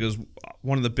funny, because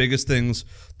one of the biggest things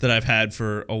that I've had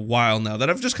for a while now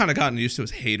that I've just kind of gotten used to is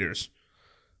haters.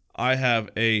 I have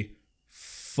a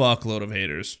fuckload of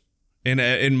haters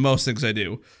in most things I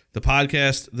do. The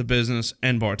podcast, the business,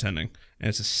 and bartending. And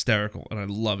it's hysterical, and I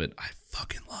love it. I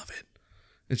fucking love it.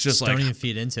 It's just like, don't even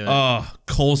feed into it. Oh,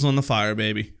 coals on the fire,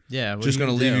 baby. Yeah, just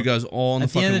gonna leave you guys all in the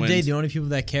fucking wind. At the end of the day, the only people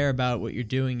that care about what you're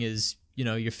doing is, you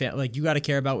know, your like, you got to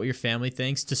care about what your family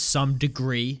thinks to some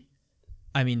degree.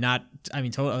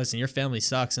 Totally. Listen, your family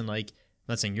sucks, and like, I'm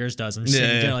not saying yours does. I'm just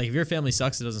saying, like, if your family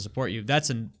sucks, it doesn't support you. That's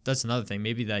another thing.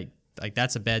 Maybe that, like,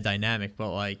 that's a bad dynamic.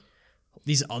 But like,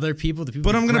 these other people, the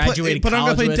people, I'm gonna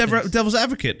play devil's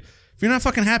advocate. If you're not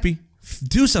fucking happy,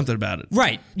 do something about it.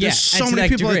 Right. There's so many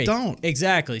people that don't.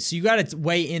 Exactly. So you got to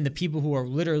weigh in the people who are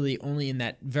literally only in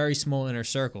that very small inner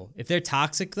circle. If they're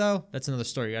toxic, though, that's another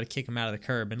story. You got to kick them out of the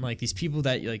curb. And like, these people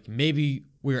that, like, maybe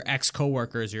were your ex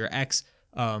coworkers or your ex,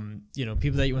 you know,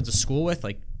 people that you went to school with,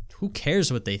 like, who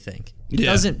cares what they think? It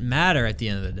doesn't matter at the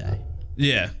end of the day.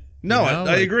 Yeah. No, you know?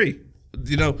 I agree.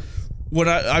 You know, when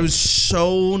I was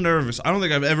so nervous. I don't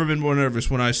think I've ever been more nervous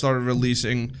when I started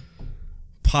releasing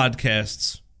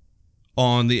podcasts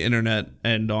on the internet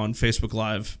and on Facebook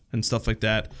Live and stuff like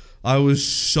that. I was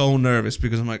so nervous,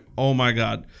 because I'm like, oh my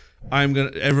God, I'm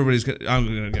gonna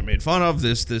get made fun of,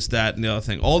 this, that, and the other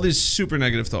thing. All these super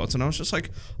negative thoughts. And I was just like,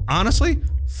 honestly,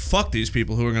 fuck these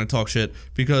people who are gonna talk shit,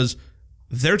 because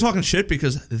they're talking shit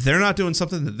because they're not doing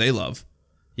something that they love.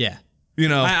 Yeah. You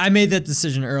know, I made that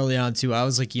decision early on too. I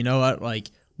was like, you know what,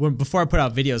 like, before I put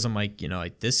out videos, I'm like, you know,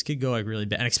 like, this could go like really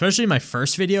bad. And especially my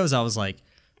first videos, I was like,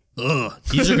 ugh,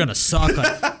 these are gonna suck.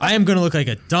 Like, I am gonna look like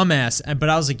a dumbass. But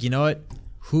I was like, you know what?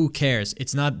 Who cares?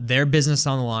 It's not their business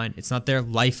on the line. It's not their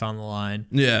life on the line.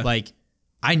 Yeah. Like,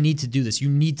 I need to do this. You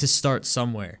need to start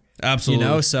somewhere. Absolutely.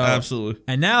 You know? So absolutely.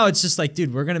 And now it's just like,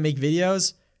 dude, we're gonna make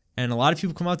videos, and a lot of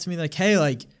people come up to me like, hey,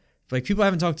 like people I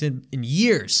haven't talked to in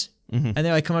years. Mm-hmm. And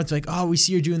they like come up to like, oh, we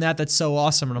see you're doing that. That's so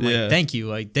awesome. And I'm like, thank you.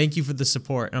 Like, thank you for the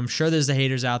support. And I'm sure there's the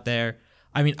haters out there.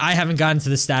 I mean, I haven't gotten to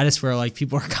the status where like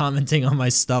people are commenting on my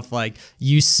stuff like,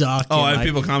 you suck. Oh, I have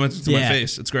people commenting to my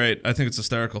face. It's great. I think it's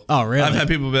hysterical. Oh, really? I've had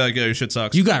people be like, yo, your shit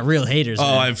sucks. You got real haters. Oh,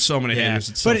 man. I have so many haters.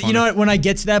 It's so funny. You know what? When I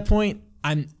get to that point,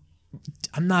 I'm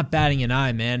not batting an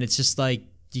eye, man. It's just like,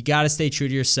 you got to stay true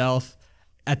to yourself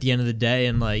at the end of the day.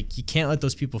 And like, you can't let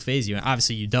those people phase you.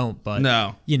 Obviously you don't, but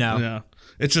no, you know, no.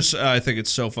 It's just, I think it's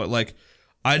so fun. Like,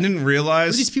 I didn't realize.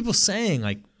 What are these people saying?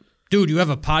 Like, dude, you have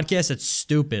a podcast that's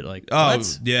stupid. Like, oh,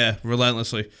 what? Yeah,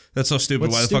 relentlessly. That's so stupid.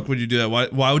 Why the fuck would you do that?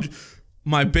 Why would you?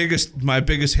 My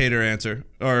biggest hater answer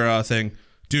or thing,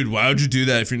 dude, why would you do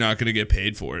that if you're not going to get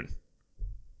paid for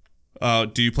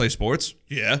it? Do you play sports?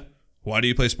 Yeah. Why do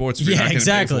you play sports if you're not getting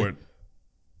paid for it?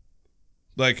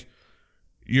 Like,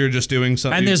 you're just doing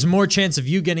something. And there's more chance of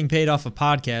you getting paid off a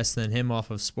podcast than him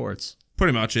off of sports.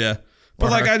 Pretty much, yeah.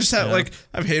 But like, I just have like,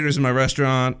 I have haters in my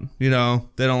restaurant. You know,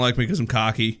 they don't like me because I'm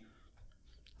cocky.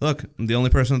 Look, I'm the only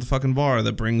person at the fucking bar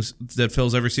that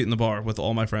fills every seat in the bar with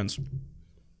all my friends.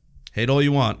 Hate all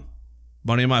you want,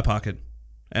 money in my pocket,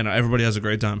 and everybody has a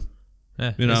great time.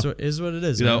 Yeah, you know, is what it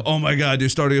is. You know, oh my God, you're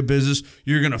starting a business,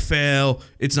 you're gonna fail.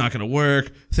 It's not gonna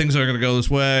work. Things aren't gonna go this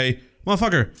way,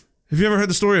 motherfucker. Have you ever heard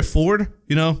the story of Ford?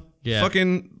 You know,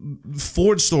 fucking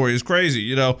Ford story is crazy.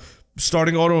 You know,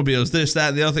 starting automobiles, this, that,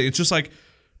 and the other thing. It's just like,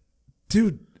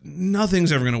 dude,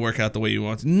 nothing's ever gonna work out the way you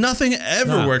want to. Nothing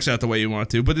ever works out the way you want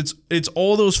to. But it's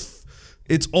all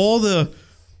the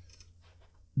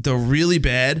really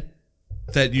bad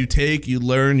that you take, you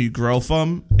learn, you grow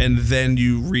from, and then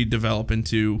you redevelop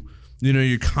into, you know,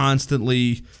 you're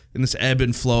constantly in this ebb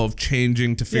and flow of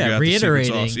changing to figure out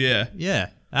reiterating. the secret sauce. Yeah,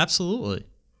 absolutely.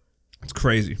 It's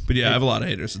crazy. But yeah, I have a lot of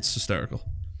haters. It's hysterical.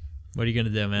 What are you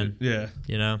going to do, man? Yeah.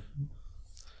 You know?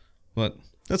 But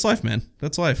that's life, man.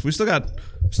 That's life. We still got,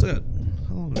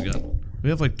 how long do we got? We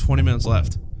have like 20 minutes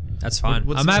left. That's fine.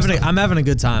 I'm having a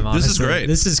good time, honestly. This is great.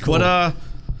 This is cool. But,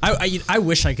 I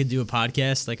wish I could do a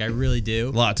podcast. Like, I really do.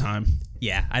 A lot of time.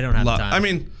 Yeah, I don't have time. I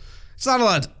mean, it's not a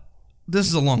lot. This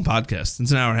is a long podcast. It's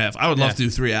an hour and a half. I would love to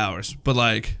do 3 hours, but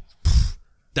like,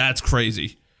 that's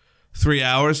crazy. 3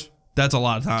 hours? That's a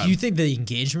lot of time. Do you think the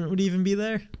engagement would even be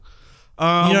there? You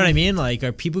know what I mean? Like,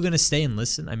 are people going to stay and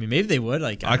listen? I mean, maybe they would.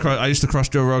 Like, I used to crush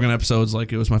Joe Rogan episodes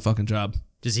like it was my fucking job.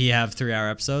 Does he have 3 hour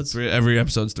episodes? Every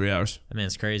episode's 3 hours. I mean,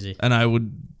 it's crazy. And I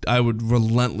would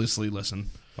relentlessly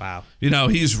listen. Wow. You know,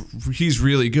 he's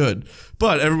really good.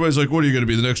 But everybody's like, what are you going to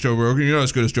be, the next Joe Rogan? You're not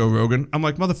as good as Joe Rogan. I'm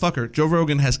like, motherfucker, Joe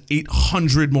Rogan has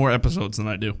 800 more episodes than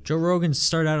I do. Joe Rogan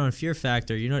started out on Fear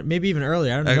Factor, you know, maybe even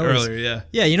earlier. I don't know. Earlier, yeah.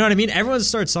 Yeah, you know what I mean? Everyone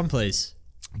starts someplace.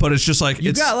 But it's just like,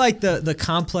 you got like the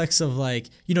complex of like,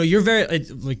 you know, you're very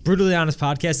like Brutally Honest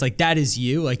podcast, like that is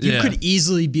you. Like you could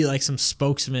easily be like some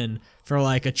spokesman for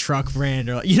like a truck brand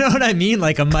or, you know what I mean?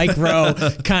 Like a Mike Rowe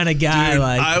kind of guy. Dude,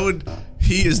 like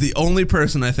he is the only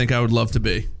person I think I would love to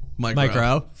be. Mike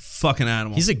Rowe. Fucking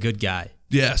animal. He's a good guy.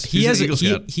 Yes. He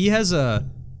has a,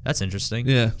 that's interesting.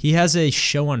 Yeah. He has a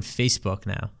show on Facebook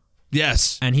now.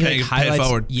 Yes. And he like highlights. Pay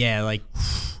forward. Yeah. Like,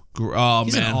 oh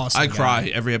he's man. an awesome I guy.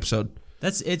 cry every episode.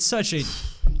 It's such a,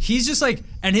 he's just like,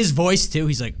 and his voice too,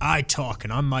 he's like, I talk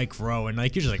and I'm Mike Rowe. And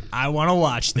like, you're just like, I want to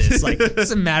watch this. Like, it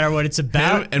doesn't matter what it's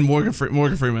about. Him and Morgan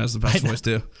Freeman has the best voice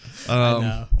too. I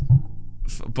know.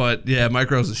 But yeah,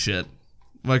 Mike Rowe's the shit.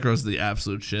 Mike Rowe's the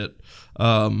absolute shit.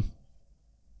 But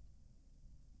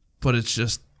it's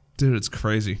just, dude, it's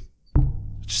crazy.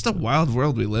 It's just a wild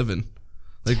world we live in.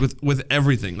 Like with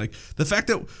everything. Like the fact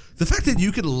that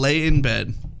you could lay in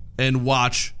bed and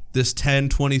watch this 10,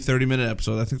 20, 30-minute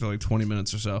episode, I think they're like 20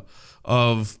 minutes or so,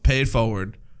 of Pay It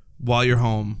Forward while you're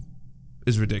home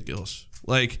is ridiculous.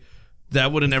 Like,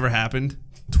 that would have never happened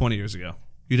 20 years ago.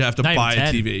 You'd have to buy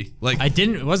a TV. Like,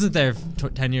 it wasn't there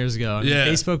 10 years ago. I mean, yeah.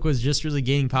 Facebook was just really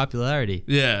gaining popularity.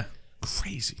 Yeah.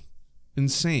 Crazy.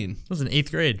 Insane. It was in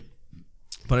 8th grade.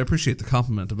 But I appreciate the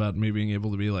compliment about me being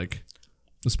able to be like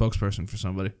the spokesperson for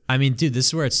somebody. I mean, dude, this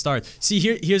is where it starts. See,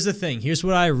 here's the thing. Here's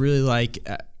what I really like.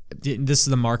 This is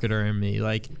the marketer in me.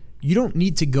 Like, you don't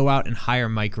need to go out and hire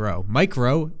Mike Rowe. Mike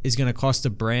Rowe is going to cost a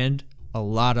brand a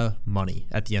lot of money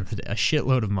at the end of the day, a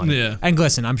shitload of money. Yeah. And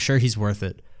listen, I'm sure he's worth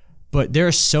it. But there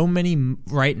are so many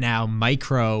right now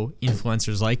micro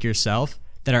influencers like yourself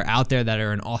that are out there that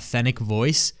are an authentic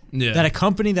voice. Yeah. That a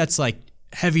company that's like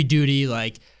heavy duty,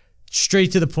 like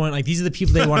straight to the point, like these are the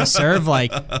people they want to serve.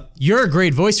 Like, you're a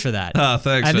great voice for that.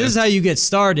 Thanks. And this is how you get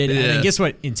started. Yeah. And then guess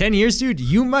what? In 10 years, dude,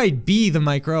 you might be the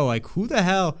Mike Rowe. Like, who the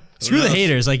hell? Screw the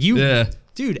haters. Like, you,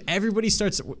 dude, everybody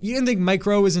starts. You didn't think Mike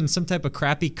Rowe was in some type of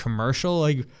crappy commercial,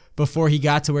 like, before he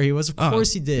got to where he was? Of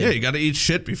course he did. Yeah, you got to eat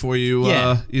shit before you,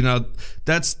 you know,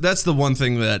 that's the one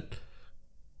thing that,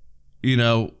 you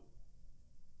know,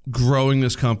 growing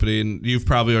this company, and you've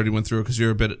probably already went through it because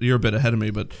you're a bit ahead of me,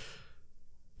 but,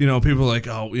 you know, people are like,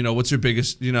 oh, you know, what's your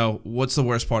biggest, you know, what's the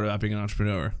worst part about being an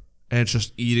entrepreneur? And it's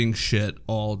just eating shit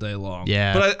all day long.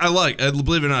 Yeah. But I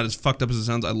believe it or not, as fucked up as it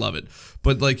sounds, I love it.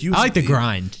 But like I like the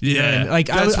grind. Yeah. Like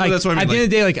that's what I mean. At the end of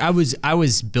the day, like I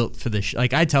was built for this.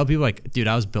 Like I tell people, like, dude,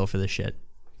 I was built for this shit.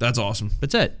 That's awesome.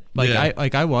 That's it.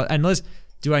 Like I was. And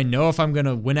do I know if I'm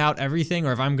gonna win out everything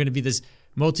or if I'm gonna be this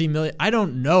multi-million? I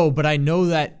don't know, but I know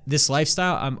that this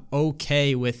lifestyle, I'm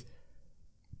okay with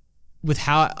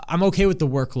how I'm okay with the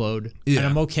workload and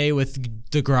I'm okay with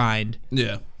the grind.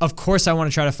 Yeah. Of course, I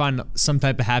want to try to find some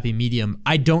type of happy medium.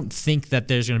 I don't think that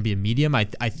there's going to be a medium. I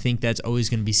think that's always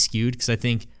going to be skewed because I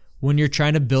think when you're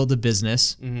trying to build a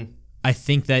business, I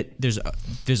think that there's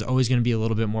always going to be a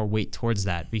little bit more weight towards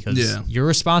that because you're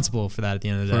responsible for that at the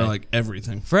end of the day. For like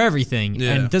everything. For everything.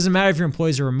 Yeah. And it doesn't matter if your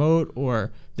employees are remote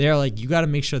or they're like, you got to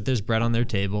make sure that there's bread on their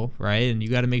table, right? And you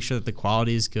got to make sure that the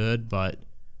quality is good. But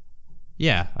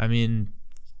yeah, I mean,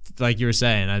 like you were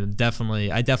saying, I definitely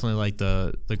like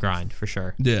the grind for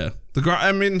sure. Yeah. The grind,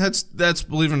 I mean, that's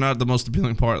believe it or not the most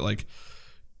appealing part. Like,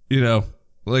 you know,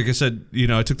 like I said, you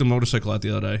know, I took the motorcycle out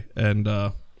the other day and,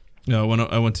 you know,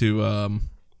 I went to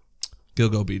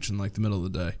Gilgo Beach in like the middle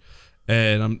of the day,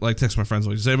 and I'm like texting my friends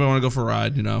like, does anybody want to go for a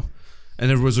ride? You know,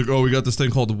 and everyone's like, oh, we got this thing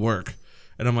called work,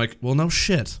 and I'm like, well, no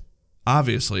shit.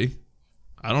 Obviously,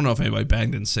 I don't know if anybody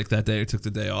banged in sick that day or took the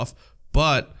day off,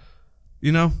 but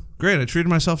you know, great. I treated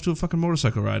myself to a fucking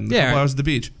motorcycle ride in a couple hours at the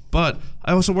beach, but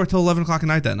I also worked till 11 o'clock at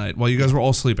night that night while you guys were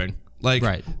all sleeping. Like,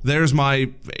 there's my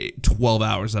 12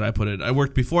 hours that I put in. I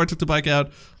worked before I took the bike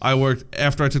out. I worked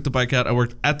after I took the bike out. I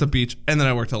worked at the beach, and then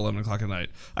I worked till 11 o'clock at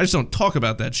night. I just don't talk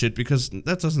about that shit because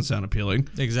that doesn't sound appealing.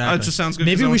 Exactly. It just sounds good.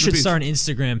 Maybe we should start an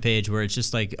Instagram page where it's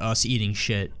just like us eating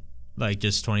shit. Like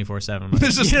just 24/7. Like,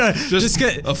 just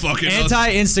get a fucking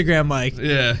anti-Instagram. Like,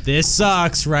 this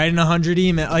sucks. Writing 100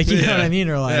 email. Like, you know what I mean?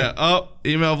 Or like,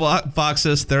 email box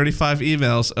says 35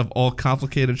 emails of all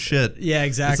complicated shit. Yeah,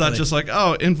 exactly. It's not just like,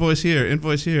 oh, invoice here.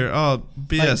 Oh,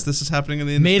 BS. Like, this is happening in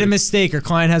the industry. Made a mistake. Or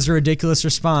client has a ridiculous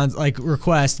response, like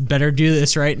request. Better do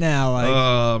this right now. Like,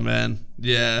 oh man,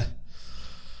 yeah.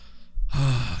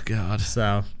 Oh god.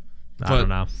 So, I don't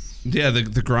know. Yeah, the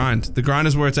grind. The grind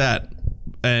is where it's at.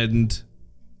 And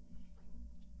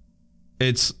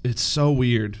it's so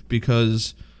weird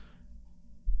because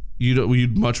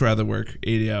you'd much rather work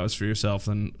 80 hours for yourself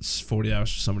than 40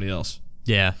 hours for somebody else.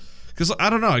 Yeah. Because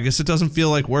I don't know. I guess it doesn't feel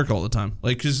like work all the time.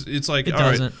 Like, because it's like, it all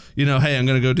doesn't. right, you know, hey, I'm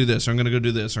going to go do this. Or I'm going to go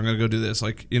do this. Or I'm going to go do this.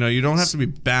 Like, you know, you don't have to be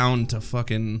bound to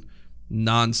fucking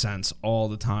nonsense all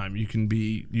the time. You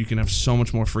can have so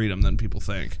much more freedom than people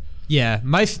think. Yeah.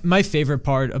 My favorite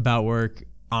part about work,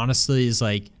 honestly, is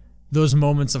like those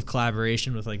moments of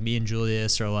collaboration with like me and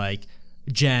Julius or like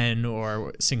Jen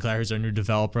or Sinclair, who's our new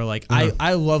developer. Like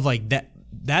I love like that.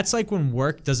 That's like when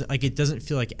work it doesn't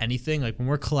feel like anything. Like when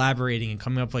we're collaborating and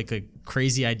coming up like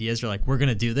crazy ideas, or like we're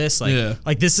gonna do this. Like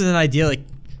like this is an idea. Like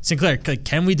Sinclair, like,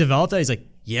 can we develop that? He's like,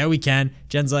 yeah, we can.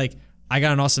 Jen's like, I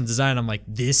got an awesome design. I'm like,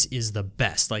 this is the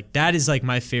best. Like that is like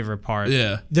my favorite part.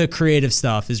 Yeah, the creative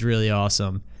stuff is really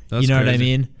awesome. That's you know crazy. what I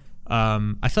mean?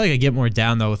 I feel like I get more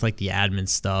down though with like the admin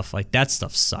stuff. Like that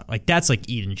stuff sucks. Like that's like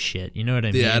eating shit. You know what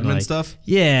I mean? The admin like, stuff?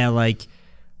 Yeah, like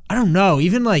I don't know.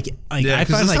 Even like yeah, I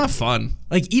find it's like not fun.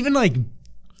 Like even like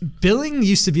billing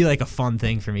used to be like a fun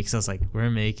thing for me because I was like, we're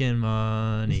making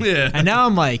money. Yeah. And now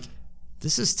I'm like,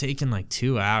 this is taking like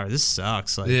 2 hours. This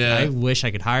sucks. Like I wish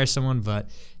I could hire someone, but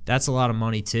that's a lot of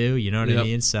money too. You know what I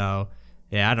mean? So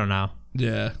yeah, I don't know.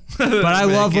 Yeah. But I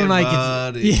love when like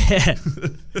yeah.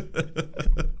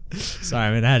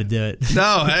 Sorry, man, I had to do it.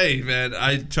 No, hey,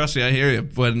 man, trust me, I hear you.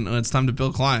 When it's time to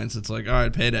bill clients, it's like, all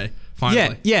right, payday,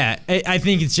 finally. Yeah. I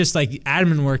think it's just like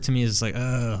admin work to me is like,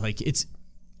 like it's.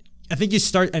 I think you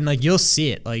start and like you'll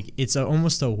see it. Like it's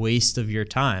almost a waste of your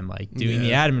time. Like doing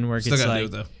the admin work. Still it's gotta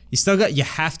like do it, though. you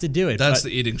have to do it. That's the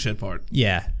eating shit part.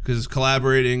 Yeah, because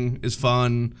collaborating is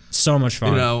fun. So much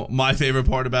fun. You know, my favorite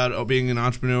part about being an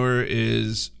entrepreneur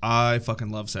is I fucking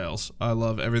love sales. I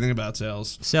love everything about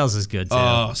sales. Sales is good too.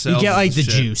 Oh, sales you get like the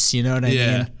shit. juice. You know what I mean?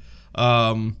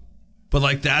 Yeah. But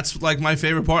like that's like my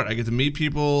favorite part. I get to meet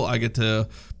people. I get to,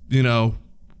 you know,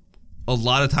 a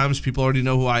lot of times people already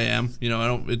know who I am. You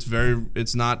know,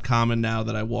 it's not common now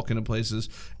that I walk into places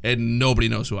and nobody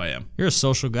knows who I am. You're a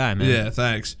social guy, man. Yeah,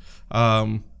 thanks.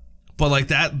 But like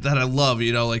that I love,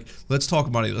 you know, like let's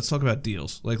talk money. Let's talk about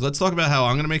deals. Like let's talk about how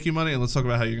I'm going to make you money and let's talk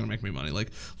about how you're going to make me money.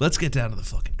 Like let's get down to the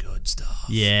fucking good stuff.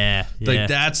 Yeah. Like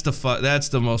that's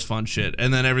the most fun shit.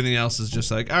 And then everything else is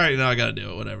just like, all right, I got to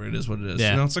do it. Whatever. It is what it is.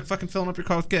 Yeah. You know, it's like fucking filling up your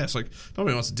car with gas. Like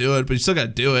nobody wants to do it, but you still got to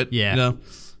do it. Yeah. You know?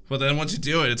 But then once you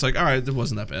do it, it's like, all right, it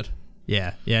wasn't that bad.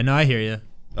 Yeah. Yeah. No, I hear you.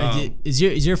 Is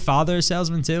your father a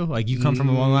salesman too? Like you come from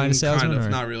a long line of salesmen? Kind of, or?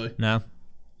 not really. No.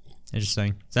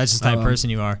 Interesting. So that's just the type of person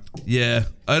you are. Yeah.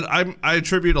 I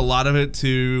attribute a lot of it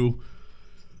to.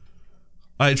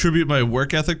 I attribute my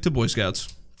work ethic to Boy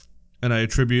Scouts, and I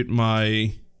attribute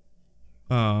my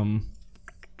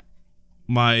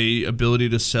my ability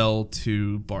to sell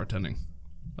to bartending.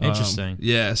 Interesting.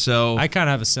 Yeah. So I kind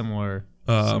of have a similar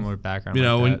background. You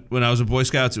know, like when I was a Boy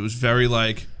Scouts, it was very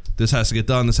like this has to get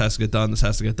done. This has to get done. This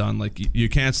has to get done. Like you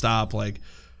can't stop. Like.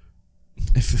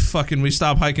 If fucking we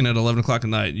stop hiking at 11 o'clock at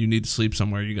night, you need to sleep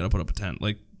somewhere. You got to put up a tent.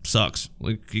 Like sucks.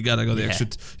 Like you got to go the extra.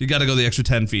 You got to go the extra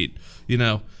 10 feet. You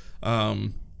know,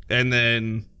 and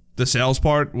then The sales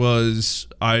part was,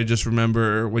 I just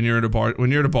remember when you're at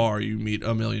a bar, you meet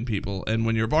a million people, and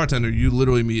when you're a bartender, you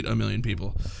literally meet a million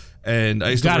people. And I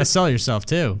used You got to to sell yourself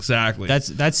too. exactly.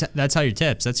 That's how your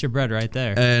tips. That's your bread right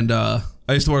there. And I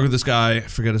used to work with this guy, I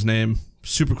forget his name,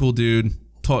 super cool dude.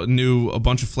 Knew a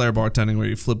bunch of flair bartending where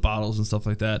you flip bottles and stuff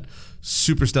like that.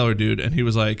 Super stellar dude. And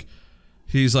he's like,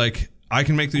 I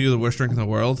can make you the worst drink in the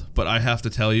world, but I have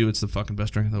to tell you it's the fucking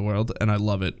best drink in the world, and I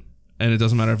love it. And it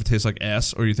doesn't matter if it tastes like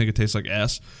ass or you think it tastes like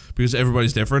ass, because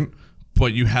everybody's different,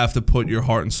 but you have to put your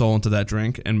heart and soul into that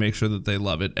drink and make sure that they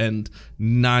love it. And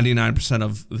 99%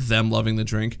 of them loving the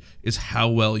drink is how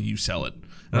well you sell it.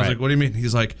 And I was like, what do you mean?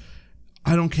 He's like,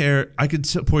 I don't care. I could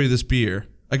pour you this beer.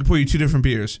 I could pour you 2 different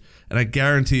beers. And I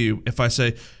guarantee you, if I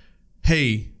say,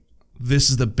 hey, this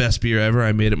is the best beer ever,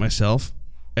 I made it myself,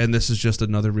 and this is just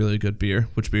another really good beer,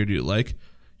 which beer do you like?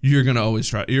 You're going to always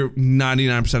try. You're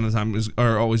 99% of the time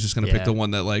are always just going to pick the one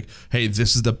that, like, hey,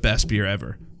 this is the best beer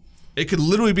ever. It could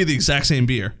literally be the exact same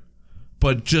beer,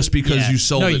 but just because you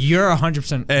sold it. No, you're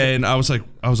 100%. And I was like,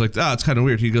 it's kind of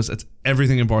weird. He goes, it's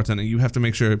everything in bartending. You have to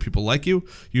make sure people like you.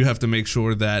 You have to make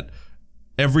sure that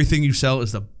everything you sell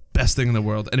is the best thing in the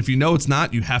world. And if you know it's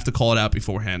not, you have to call it out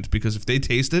beforehand, because if they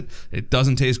taste it, it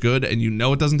doesn't taste good, and you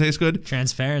know it doesn't taste good.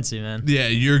 Transparency, man. Yeah,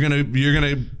 you're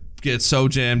gonna get so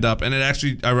jammed up. And it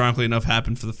actually, ironically enough,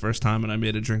 happened for the first time, and I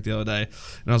made a drink the other day,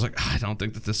 and I was like, I don't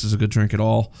think that this is a good drink at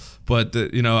all. But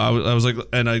I was like,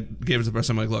 and I gave it to the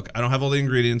person. I'm like, look, I don't have all the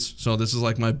ingredients, so this is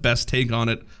like my best take on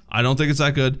it. I don't think it's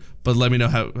that good, but let me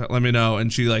know.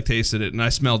 And she like tasted it, and I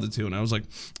smelled it too, and I was like,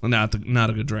 not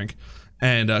a good drink.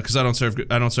 And because I don't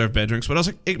serve bad drinks, but I was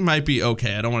like, it might be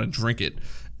okay. I don't want to drink it.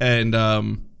 And I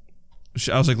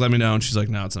was like, let me know. And she's like,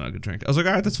 no, it's not a good drink. I was like,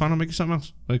 all right, that's fine. I'll make you something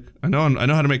else. Like, I know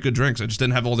how to make good drinks. I just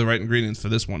didn't have all the right ingredients for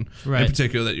this one in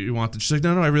particular that you wanted. She's like,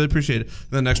 no, I really appreciate it.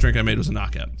 And the next drink I made was a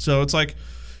knockout. So it's like,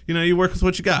 you work with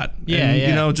what you got.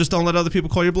 And, just don't let other people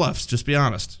call your bluffs. Just be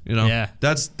honest. Yeah.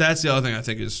 That's the other thing I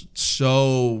think is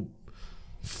so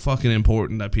fucking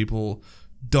important that people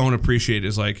don't appreciate,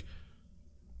 is like,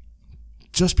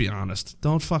 just be honest.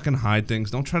 Don't fucking hide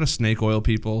things. Don't try to snake oil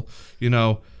people.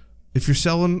 If you're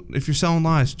selling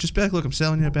lies, just be like, look, I'm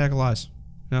selling you a bag of lies.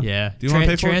 Yeah. Do you want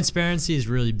to pay for transparency is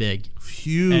really big.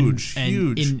 Huge.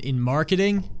 In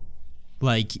marketing,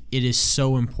 like, it is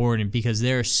so important, because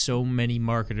there are so many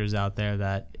marketers out there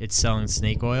that it's selling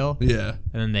snake oil. Yeah.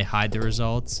 And then they hide the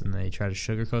results and they try to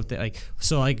sugarcoat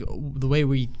it. The way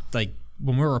we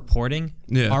when we're reporting,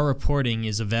 our reporting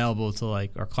is available to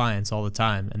like our clients all the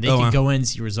time, and they can go in and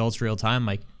see results real time.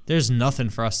 Like, there's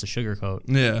nothing for us to sugarcoat.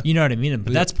 Yeah, you know what I mean.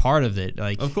 But that's part of it.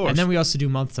 Like, of course. And then we also do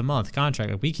month to month contract.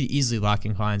 Like, we could easily lock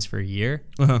in clients for a year,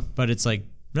 but it's like,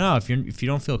 no, if you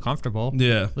don't feel comfortable,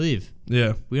 leave.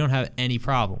 Yeah, we don't have any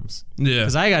problems. Yeah,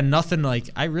 because I got nothing.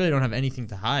 Like, I really don't have anything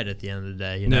to hide at the end of the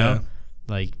day. You know,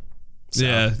 like. So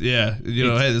hey,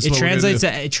 this is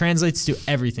it translates to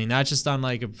everything, not just on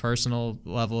like a personal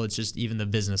level. It's just even the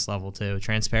business level too.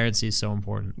 Transparency is so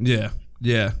important. Yeah.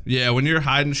 When you're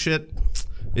hiding shit,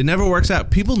 it never works out.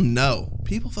 People know.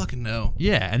 People fucking know.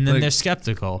 Yeah, and then they're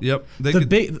skeptical. Yep.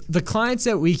 The clients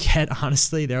that we get,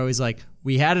 honestly, they're always like,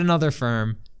 we had another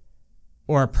firm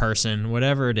or a person,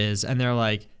 whatever it is, and they're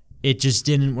like, it just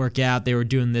didn't work out. They were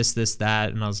doing this,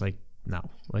 that, and I was like, no,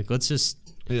 like, let's just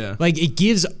like, it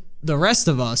gives the rest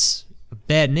of us a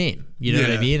bad name, you know what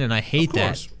I mean? And I hate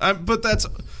that. But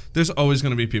there's always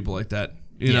going to be people like that,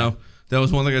 you know? That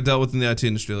was one thing I dealt with in the IT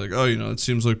industry. Like, it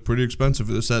seems like pretty expensive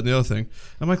for this, that, and the other thing.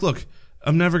 I'm like, look,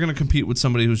 I'm never going to compete with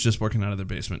somebody who's just working out of their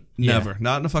basement. Never.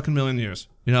 Not in a fucking million years.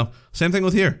 Same thing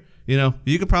with here.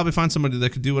 You could probably find somebody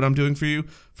that could do what I'm doing for you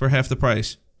for half the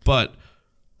price, but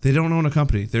they don't own a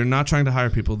company. They're not trying to hire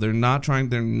people. They're not, they're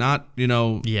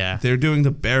doing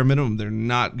the bare minimum. They're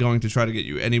not going to try to get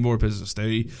you any more business.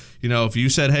 They, if you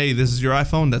said, hey, this is your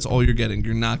iPhone, that's all you're getting.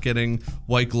 You're not getting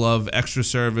white glove, extra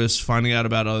service, finding out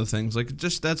about other things. Like,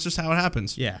 that's just how it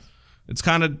happens. Yeah. It's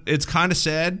kind of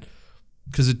sad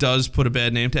because it does put a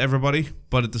bad name to everybody,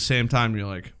 but at the same time, you're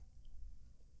like,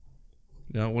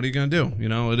 what are you going to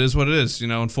do? It is what it is.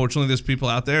 Unfortunately, there's people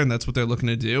out there and that's what they're looking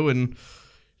to do, and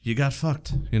you got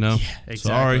fucked, Yeah, exactly.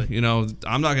 Sorry,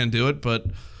 I'm not going to do it, but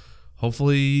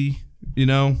hopefully,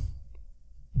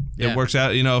 it works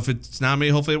out. If it's not me,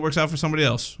 hopefully it works out for somebody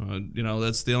else.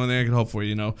 That's the only thing I can hope for.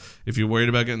 If you're worried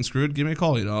about getting screwed, give me a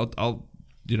call. I'll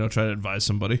try to advise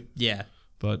somebody. Yeah.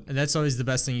 And that's always the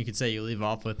best thing you could say. You leave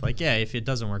off with, like, if it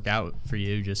doesn't work out for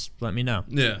you, just let me know.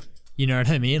 Yeah. You know what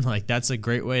I mean? Like, that's a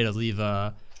great way to leave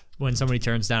when somebody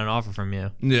turns down an offer from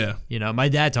you. Yeah. My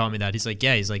dad taught me that. He's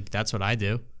like, that's what I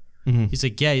do. Mm-hmm.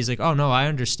 He's like, oh no, I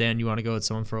understand you want to go with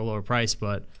someone for a lower price,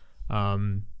 but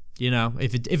you know,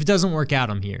 if it doesn't work out,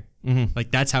 I'm here. Like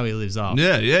that's how he lives off.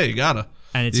 Yeah, you gotta.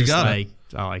 And it's You just gotta. like,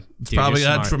 oh, like It's dude, probably you're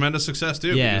had smart. tremendous success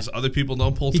too, Yeah. because other people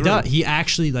don't pull He through. does. He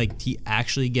actually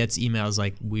gets emails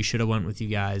like, we should have went with you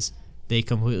guys. They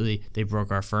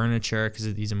broke our furniture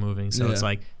because these are moving. So it's Yeah.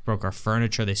 like broke our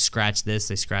furniture. They scratched this.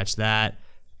 They scratched that.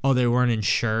 Oh, they weren't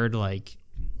insured. Like,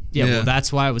 yeah. Yeah. Well,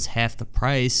 that's why it was half the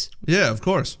price. Yeah, of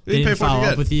course. They You pay didn't for what follow you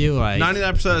up get. with you. Like,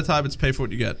 99% of the time, it's pay for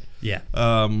what you get. yeah.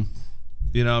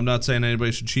 You know, I'm not saying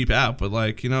anybody should cheap out, but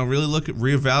like, you know, really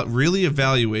really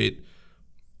evaluate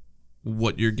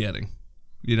what you're getting.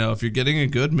 You know, if you're getting a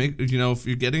good, if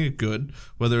you're getting a good,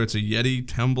 whether it's a Yeti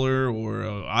tumbler or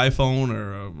an iPhone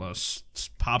or a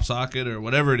pop socket or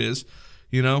whatever it is,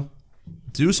 you know,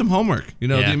 do some homework. You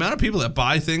know, Yeah. the amount of people that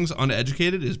buy things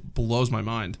uneducated blows my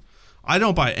mind. I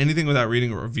don't buy anything without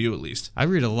reading a review at least. I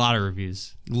read a lot of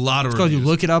reviews. A lot of Because reviews. you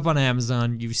look it up on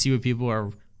Amazon, you see what people are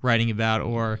writing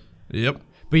about, Yep,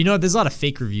 but you know what? There's a lot of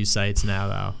fake review sites now,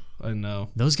 though. I know.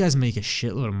 Those guys make a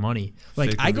shitload of money.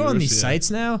 Like, Fake I go on reviewers, these yeah.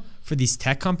 sites now for these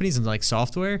tech companies and like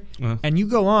software, Uh-huh. and you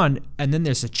go on, and then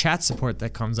there's a chat support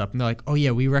that comes up, and they're like, "Oh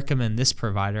yeah, we recommend this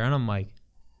provider," and I'm like,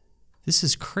 "This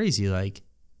is crazy!" Like,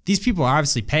 these people are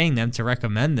obviously paying them to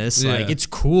recommend this. Yeah. Like, it's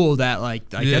cool that like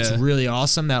that's Yeah. really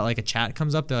awesome that like a chat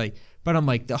comes up. They're like, but I'm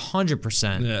like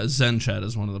 100%. Yeah, Zen Chat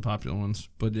is one of the popular ones,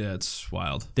 but yeah, it's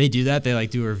wild. They do that. They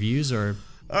like do reviews or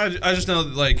I just know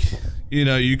that, like, you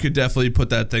know, you could definitely put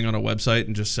that thing on a website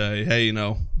and just say, hey, you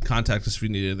know, contact us if you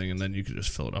need anything, and then you could just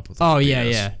fill it up with. oh yeah,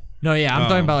 BS. yeah. No, yeah. I'm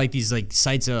talking about like these like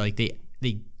sites that like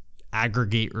they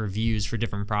aggregate reviews for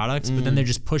different products, but then they're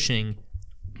just pushing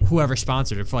whoever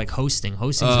sponsored it for like hosting.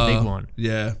 Hosting's a big one.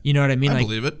 Yeah. You know what I mean? I Like,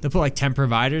 believe it. They put like 10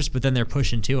 providers, but then they're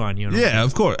pushing 2 on you. know? Yeah,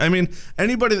 of course. I mean,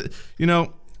 anybody that, you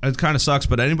know, it kind of sucks,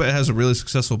 but anybody that has a really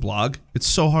successful blog, it's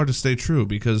so hard to stay true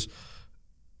because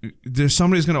there's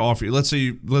somebody's going to offer you. Let's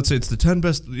say it's the 10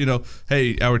 best, you know,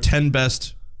 hey, our 10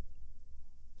 best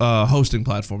hosting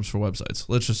platforms for websites.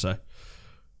 Let's just say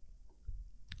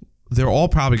they're all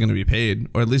probably going to be paid,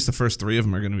 or at least the first 3 of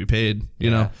them are going to be paid. You Yeah.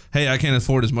 know, hey, I can't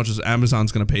afford as much as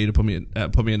Amazon's going to pay to put me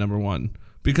at number 1,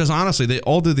 because honestly, they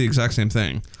all do the exact same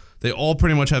thing. They all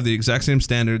pretty much have the exact same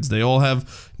standards. They all have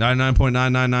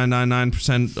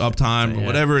 99.99999% uptime, or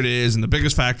whatever it is, and the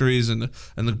biggest factories, and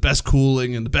the best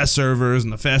cooling, and the best servers,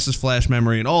 and the fastest flash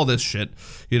memory, and all this shit.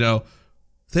 You know,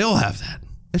 they all have that.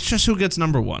 It's just who gets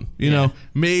number 1. You know,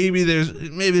 maybe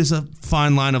there's a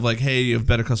fine line of like, hey, you have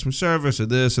better customer service, or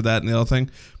this, or that, and the other thing.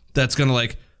 That's gonna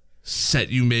like set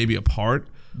you maybe apart.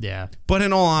 Yeah. But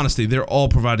in all honesty, they're all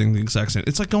providing the exact same.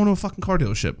 It's like going to a fucking car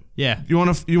dealership. Yeah. You want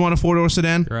a 4-door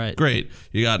sedan? Right. Great.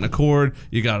 You got an Accord.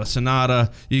 You got a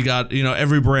Sonata. You got, you know,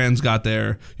 every brand's got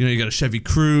their, you know, you got a Chevy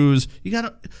Cruze.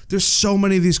 There's so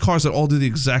many of these cars that all do the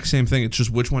exact same thing. It's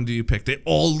just which one do you pick? They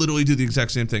all literally do the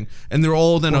exact same thing, and they're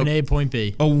all then Point A, point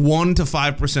B. a 1 to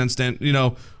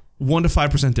 5% 1 to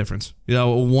 5% difference. You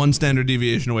know, 1 standard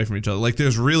deviation away from each other. Like,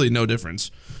 there's really no difference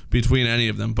between any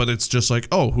of them. But it's just like,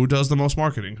 oh, who does the most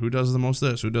marketing? Who does the most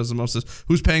this? Who does the most this?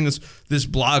 Who's paying this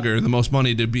blogger the most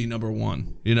money to be number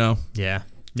 1? You know. Yeah.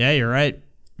 Yeah, you're right.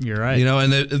 You're right. You know,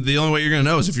 and the only way you're gonna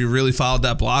know is if you really followed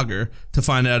that blogger to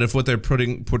find out if what they're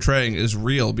portraying is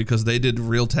real, because they did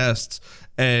real tests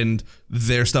and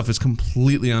their stuff is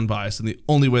completely unbiased, and the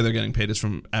only way they're getting paid is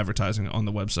from advertising on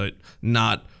the website,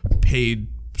 not paid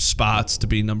spots to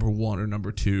be number 1 or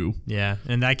number 2. Yeah.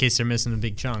 In that case, they're missing a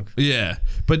big chunk. Yeah,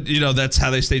 but you know, that's how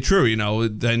they stay true. You know,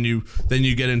 then you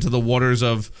get into the waters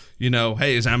of, you know,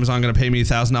 hey, is Amazon going to pay me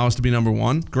 $1,000 to be number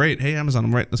 1? Great. Hey, Amazon,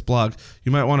 I'm writing this blog.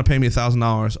 You might want to pay me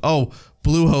 $1,000. Oh,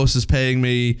 Bluehost is paying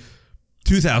me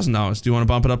 $2,000. Do you want to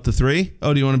bump it up to 3?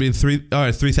 Oh, do you want to be 3? All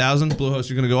right, 3,000. Bluehost,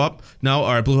 you're going to go up. No,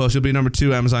 all right, Bluehost, you'll be number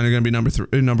 2. Amazon, you're going to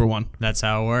be number 1. That's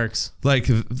how it works. Like,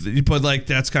 but like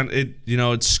that's kind of it. You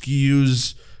know, it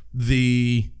skews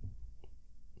the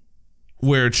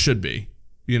where it should be.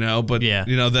 You know, but Yeah.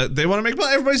 you know that they want to make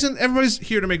money. Everybody's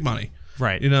here to make money.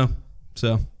 Right. You know,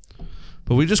 so.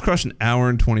 But we just crushed an hour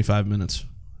and 25 minutes.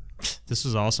 This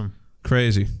was awesome.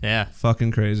 Crazy. Yeah.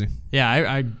 Fucking crazy. Yeah.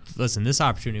 I listen. This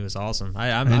opportunity was awesome.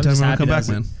 I'm Anytime just you want happy to come that back, was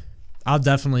man. I'll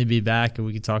definitely be back, and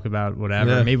we could talk about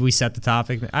whatever. Yeah. Maybe we set the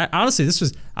topic. Honestly,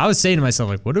 I was saying to myself,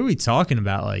 like, what are we talking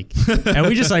about? Like, and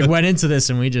we just like went into this,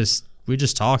 and we just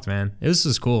talked, man. This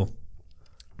was cool.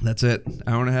 That's it.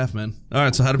 Hour and a half, man. All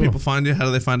right. So how do people find you? How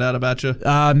do they find out about you?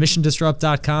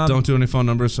 MissionDisrupt.com. Don't do any phone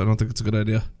numbers. I don't think it's a good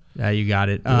idea. Yeah, you got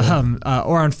it. Or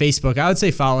on Facebook. I would say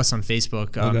follow us on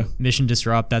Facebook. Okay. Mission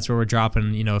Disrupt. That's where we're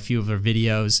dropping, a few of our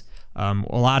videos. A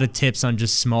lot of tips on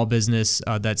just small business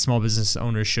that small business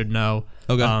owners should know.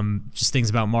 Okay. Just things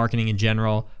about marketing in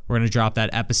general. We're gonna drop that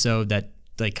episode that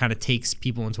like kind of takes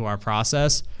people into our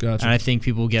process. Gotcha. And I think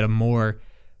people get a more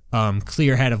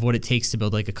clear head of what it takes to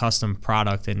build like a custom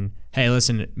product. And hey,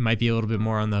 listen, it might be a little bit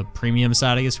more on the premium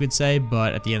side, I guess we'd say,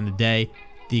 but at the end of the day,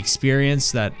 the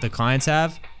experience that the clients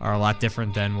have are a lot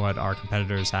different than what our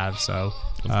competitors have. So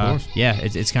yeah,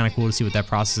 it's kind of cool to see what that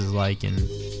process is like and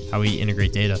how we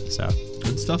integrate data. So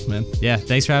good stuff, man. Yeah,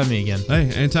 thanks for having me again. Hey,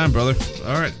 anytime, brother.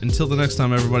 All right, until the next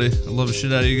time, everybody. I love the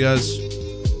shit out of you guys.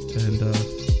 And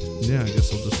yeah, I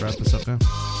guess I'll just wrap this up now.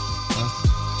 Bye.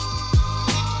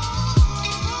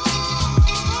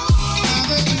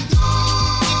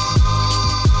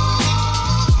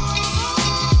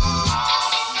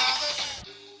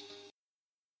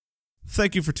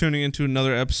 Thank you for tuning in to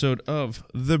another episode of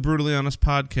the Brutally Honest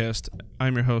Podcast.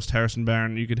 I'm your host, Harrison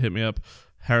Barron. You can hit me up,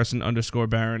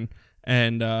 Harrison_Barron.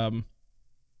 And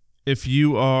if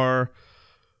you are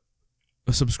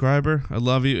a subscriber, I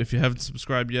love you. If you haven't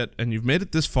subscribed yet and you've made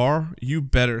it this far, you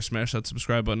better smash that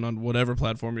subscribe button on whatever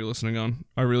platform you're listening on.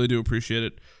 I really do appreciate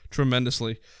it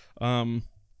tremendously. Yeah,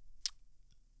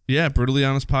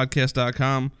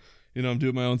 brutallyhonestpodcast.com. You know, I'm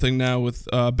doing my own thing now with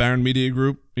Barron Media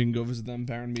Group. You can go visit them,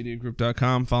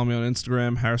 barronmediagroup.com. Follow me on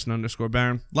Instagram,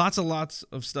 Harrison_Barron. Lots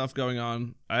of stuff going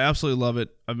on. I absolutely love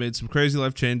it. I've made some crazy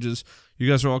life changes. You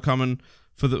guys are all coming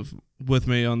with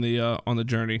me on the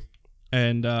journey.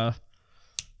 And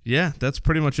yeah, that's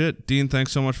pretty much it. Dean,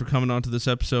 thanks so much for coming on to this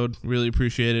episode. Really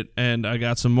appreciate it. And I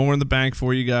got some more in the bank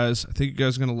for you guys. I think you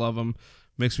guys are going to love them.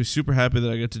 Makes me super happy that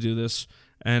I get to do this.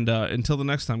 And until the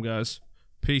next time, guys,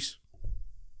 peace.